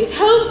 my enemies,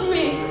 help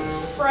me!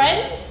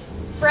 Friends?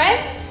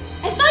 Friends?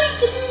 I thought you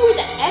said we were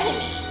the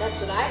enemy. That's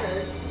what I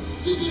heard.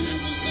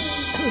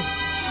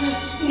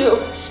 No,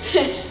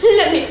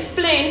 let me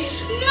explain.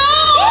 No!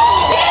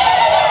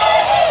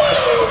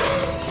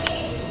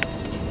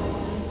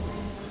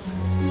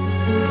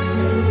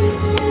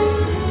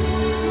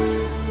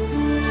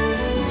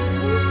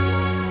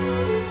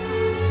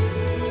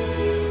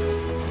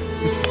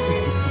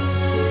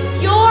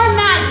 Your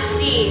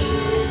Majesty.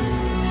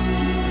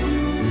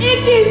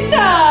 It is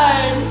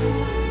time!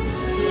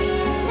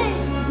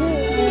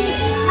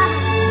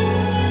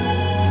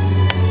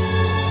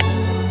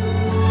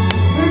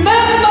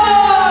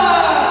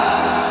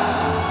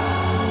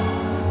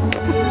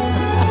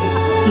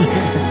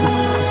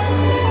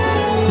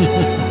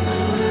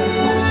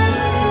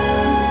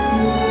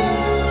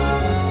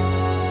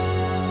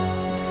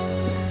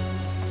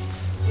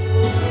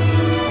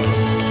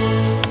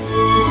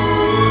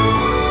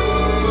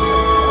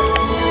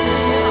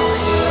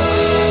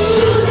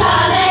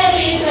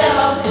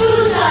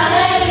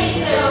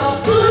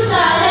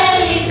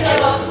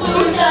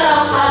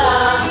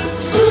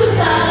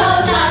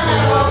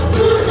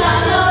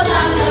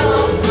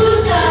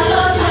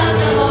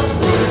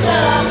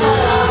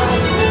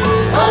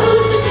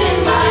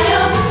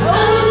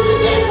 Oh,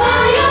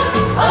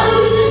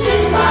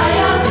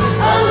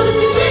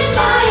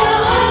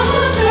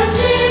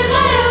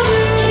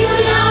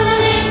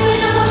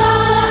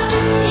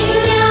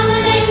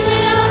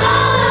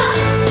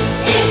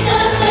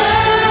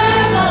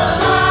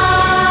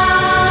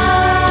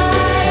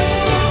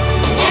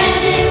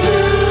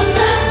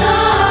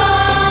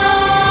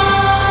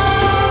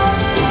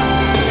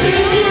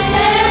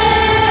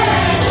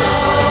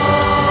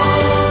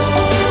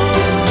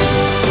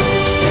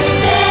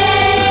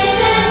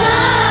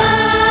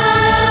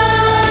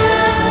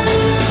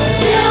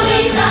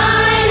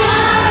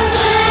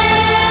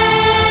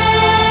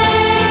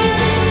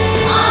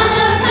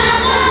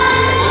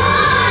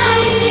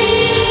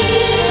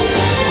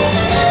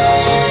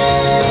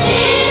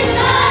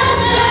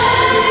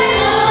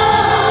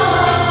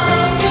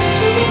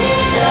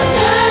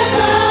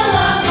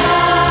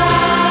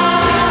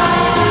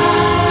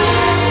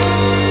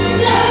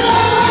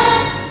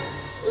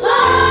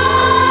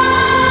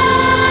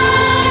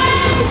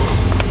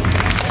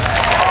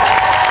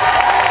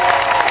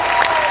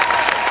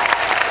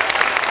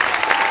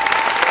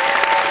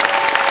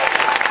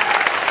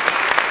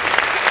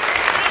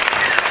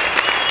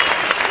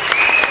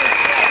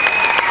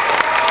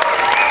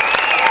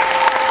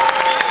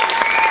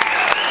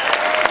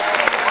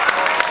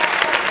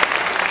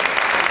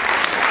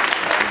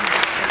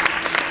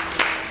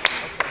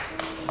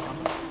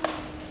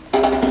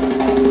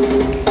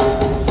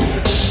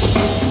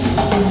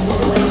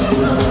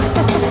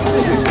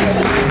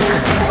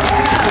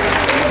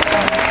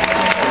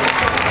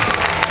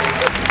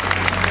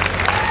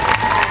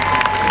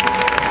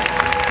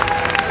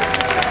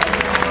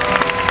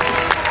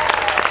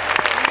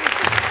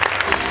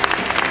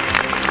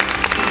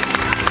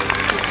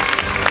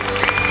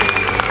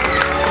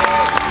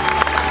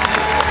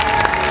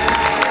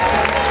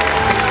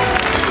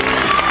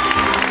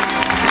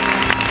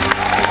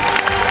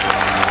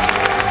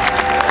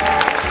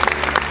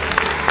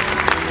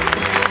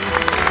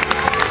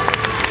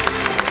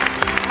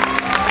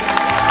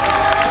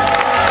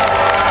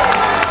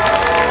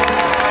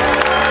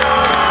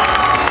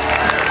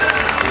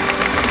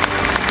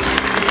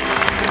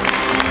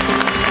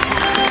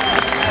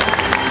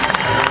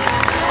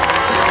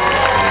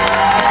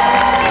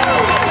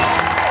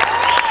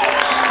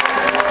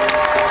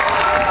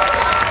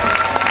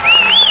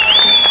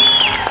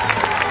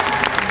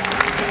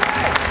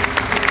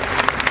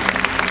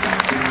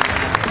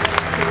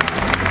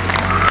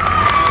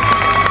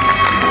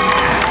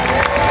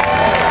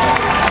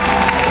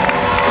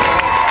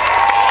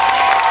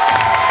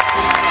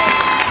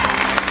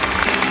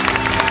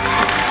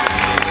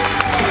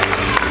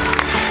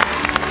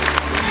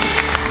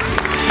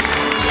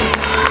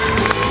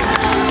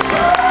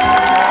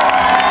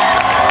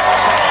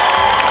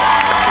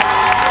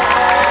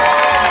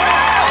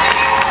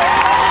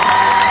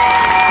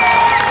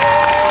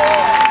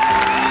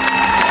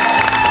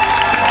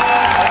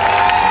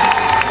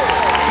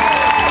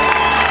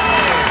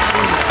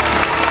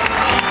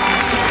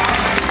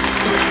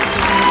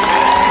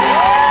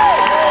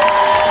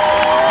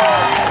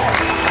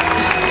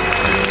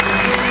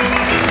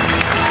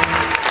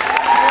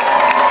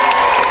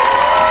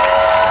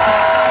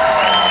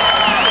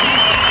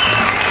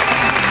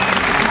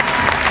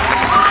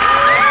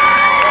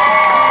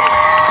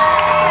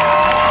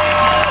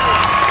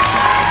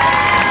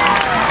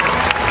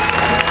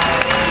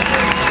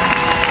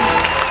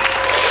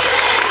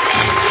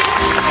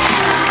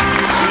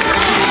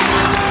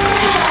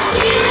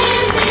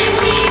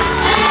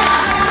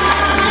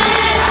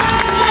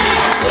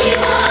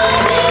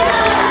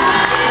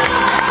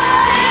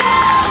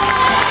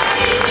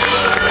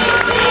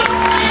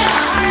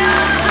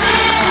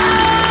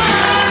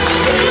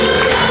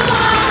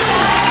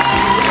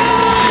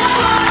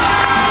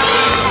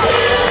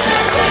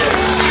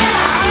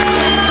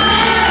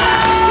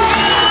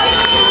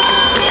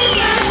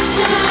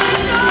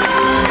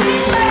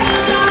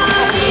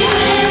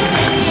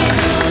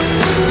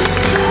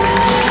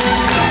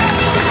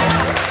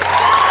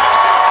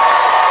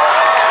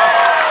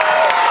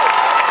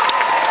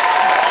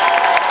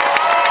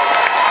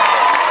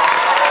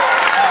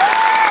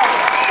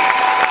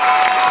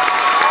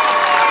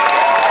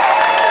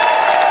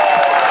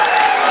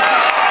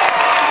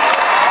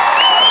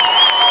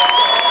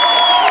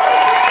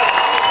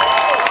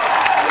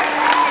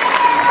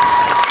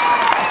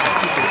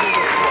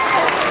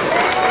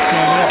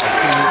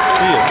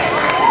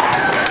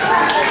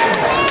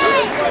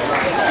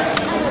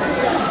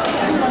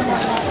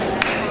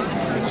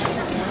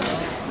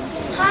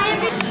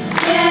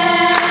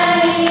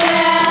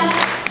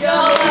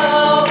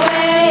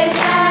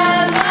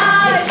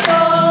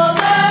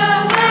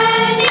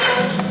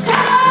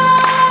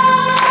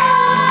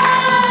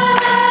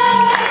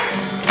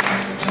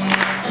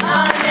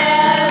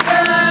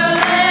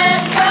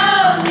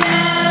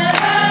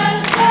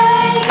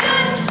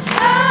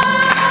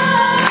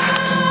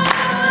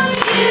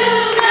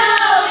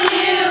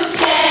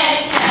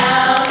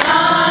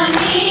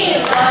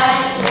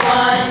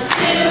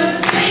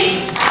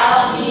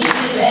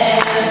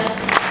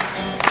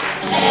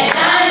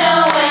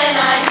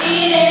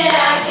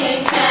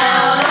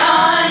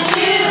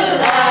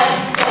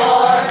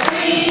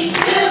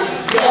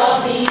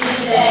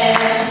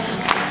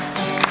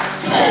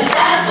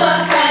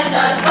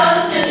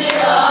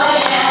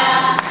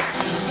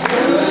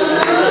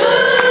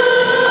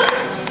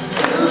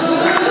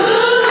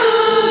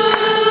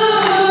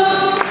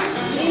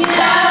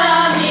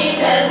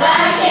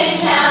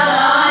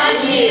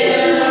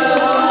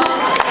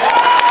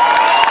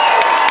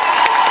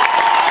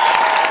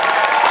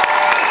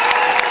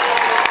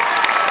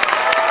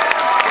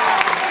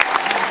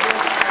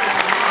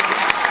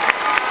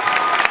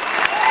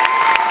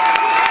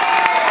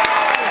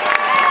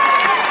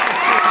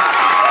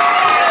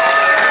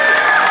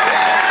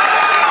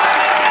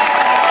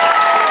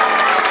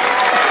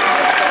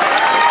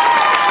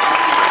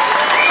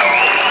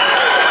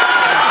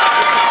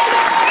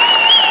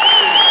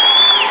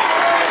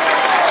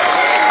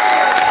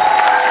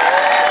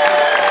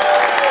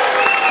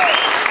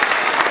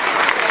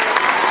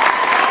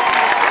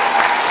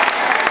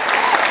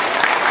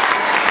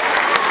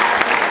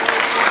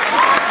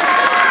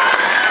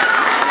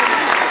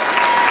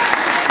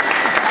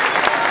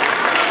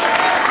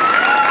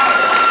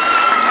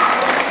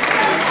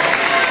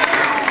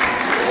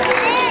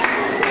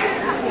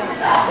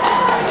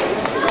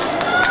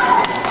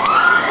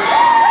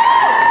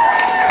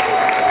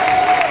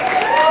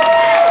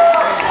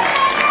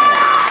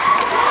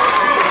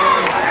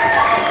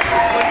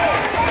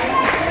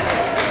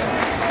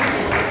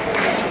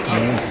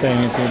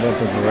 of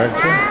the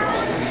director.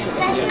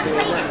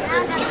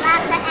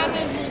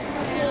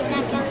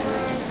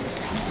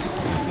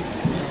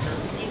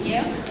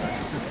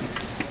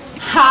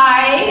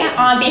 Hi,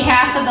 on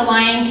behalf of the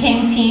Lion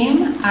King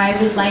team, I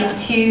would like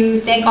to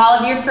thank all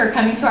of you for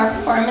coming to our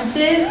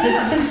performances. This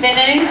has been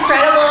an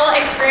incredible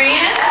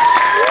experience.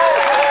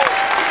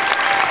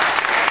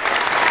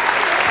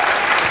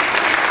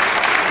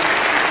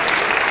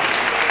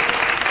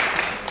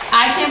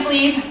 I can't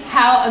believe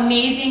how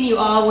amazing you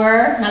all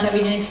were, not that we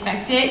didn't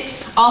expect it.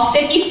 All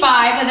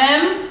 55 of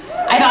them,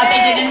 I thought they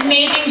did an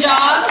amazing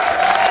job.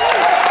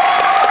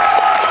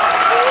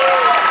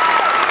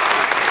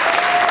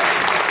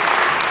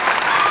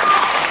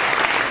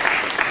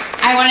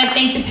 I want to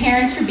thank the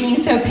parents for being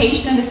so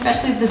patient,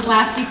 especially this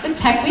last week with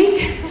Tech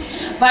Week.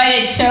 But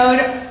it showed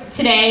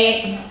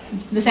today,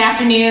 this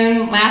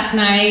afternoon, last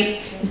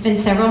night. It's been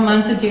several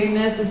months of doing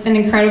this. It's been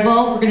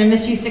incredible. We're going to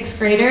miss you 6th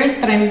graders,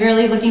 but I'm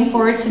really looking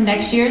forward to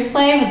next year's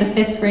play with the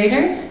 5th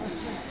graders.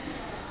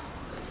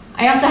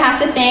 I also have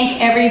to thank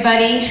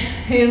everybody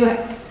who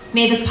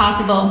made this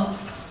possible.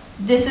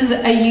 This is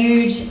a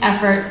huge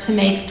effort to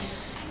make,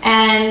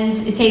 and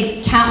it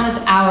takes countless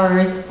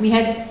hours. We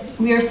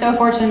are so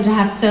fortunate to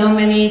have so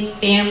many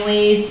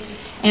families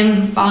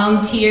and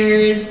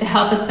volunteers to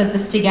help us put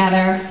this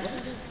together.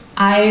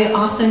 I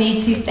also need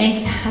to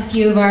thank a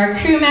few of our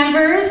crew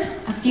members.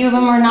 A few of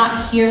them are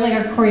not here, like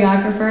our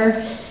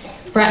choreographer,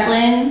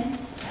 Bretlin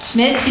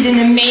Schmidt. She did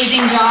an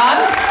amazing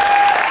job.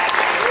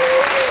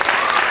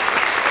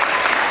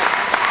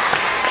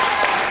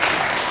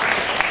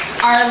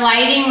 Our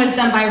lighting was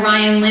done by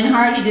Ryan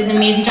Linhart. He did an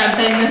amazing job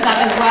setting this up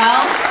as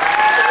well.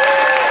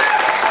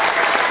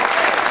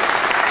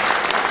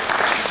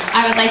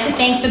 I would like to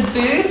thank the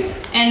booth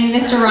and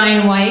Mr.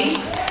 Ryan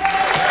White.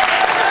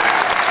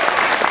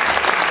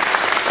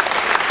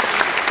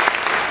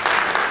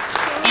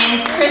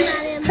 And Chris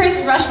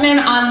Rushman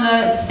on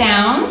the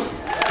sound.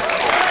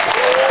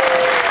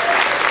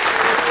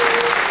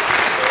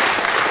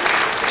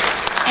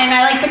 And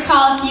I'd like to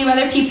call a few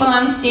other people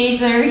on stage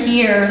that are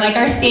here, like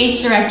our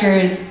stage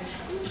directors.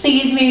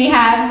 Please may we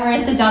have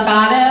Marissa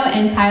Delgado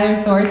and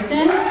Tyler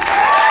Thorson.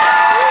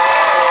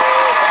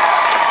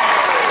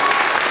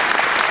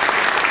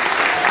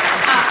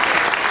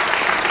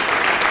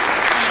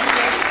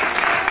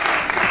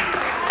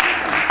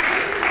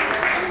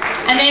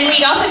 And then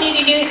we also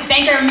need to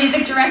thank our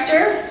music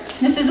director,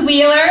 Mrs.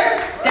 Wheeler.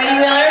 Debbie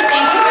Wheeler,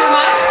 thank you so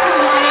much.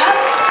 Come on up.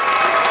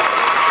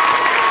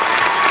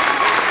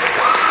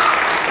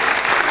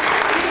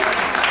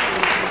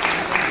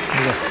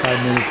 We got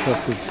 5 minutes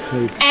left of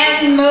tape.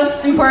 And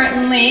most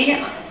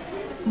importantly,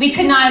 we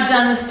could not have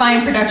done this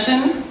fine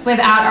production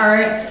without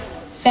our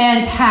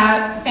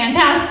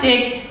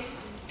fantastic,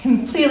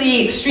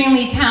 completely,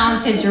 extremely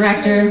talented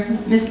director,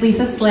 Miss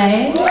Lisa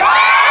Slay.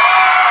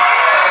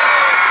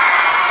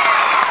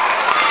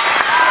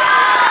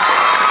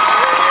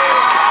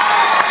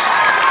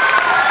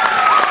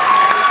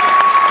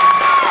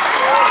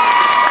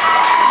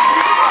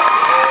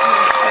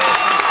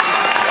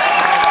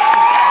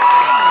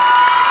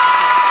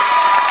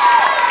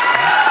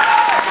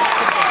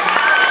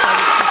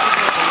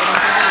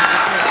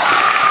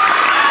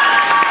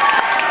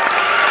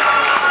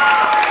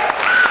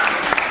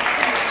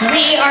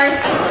 We are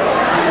so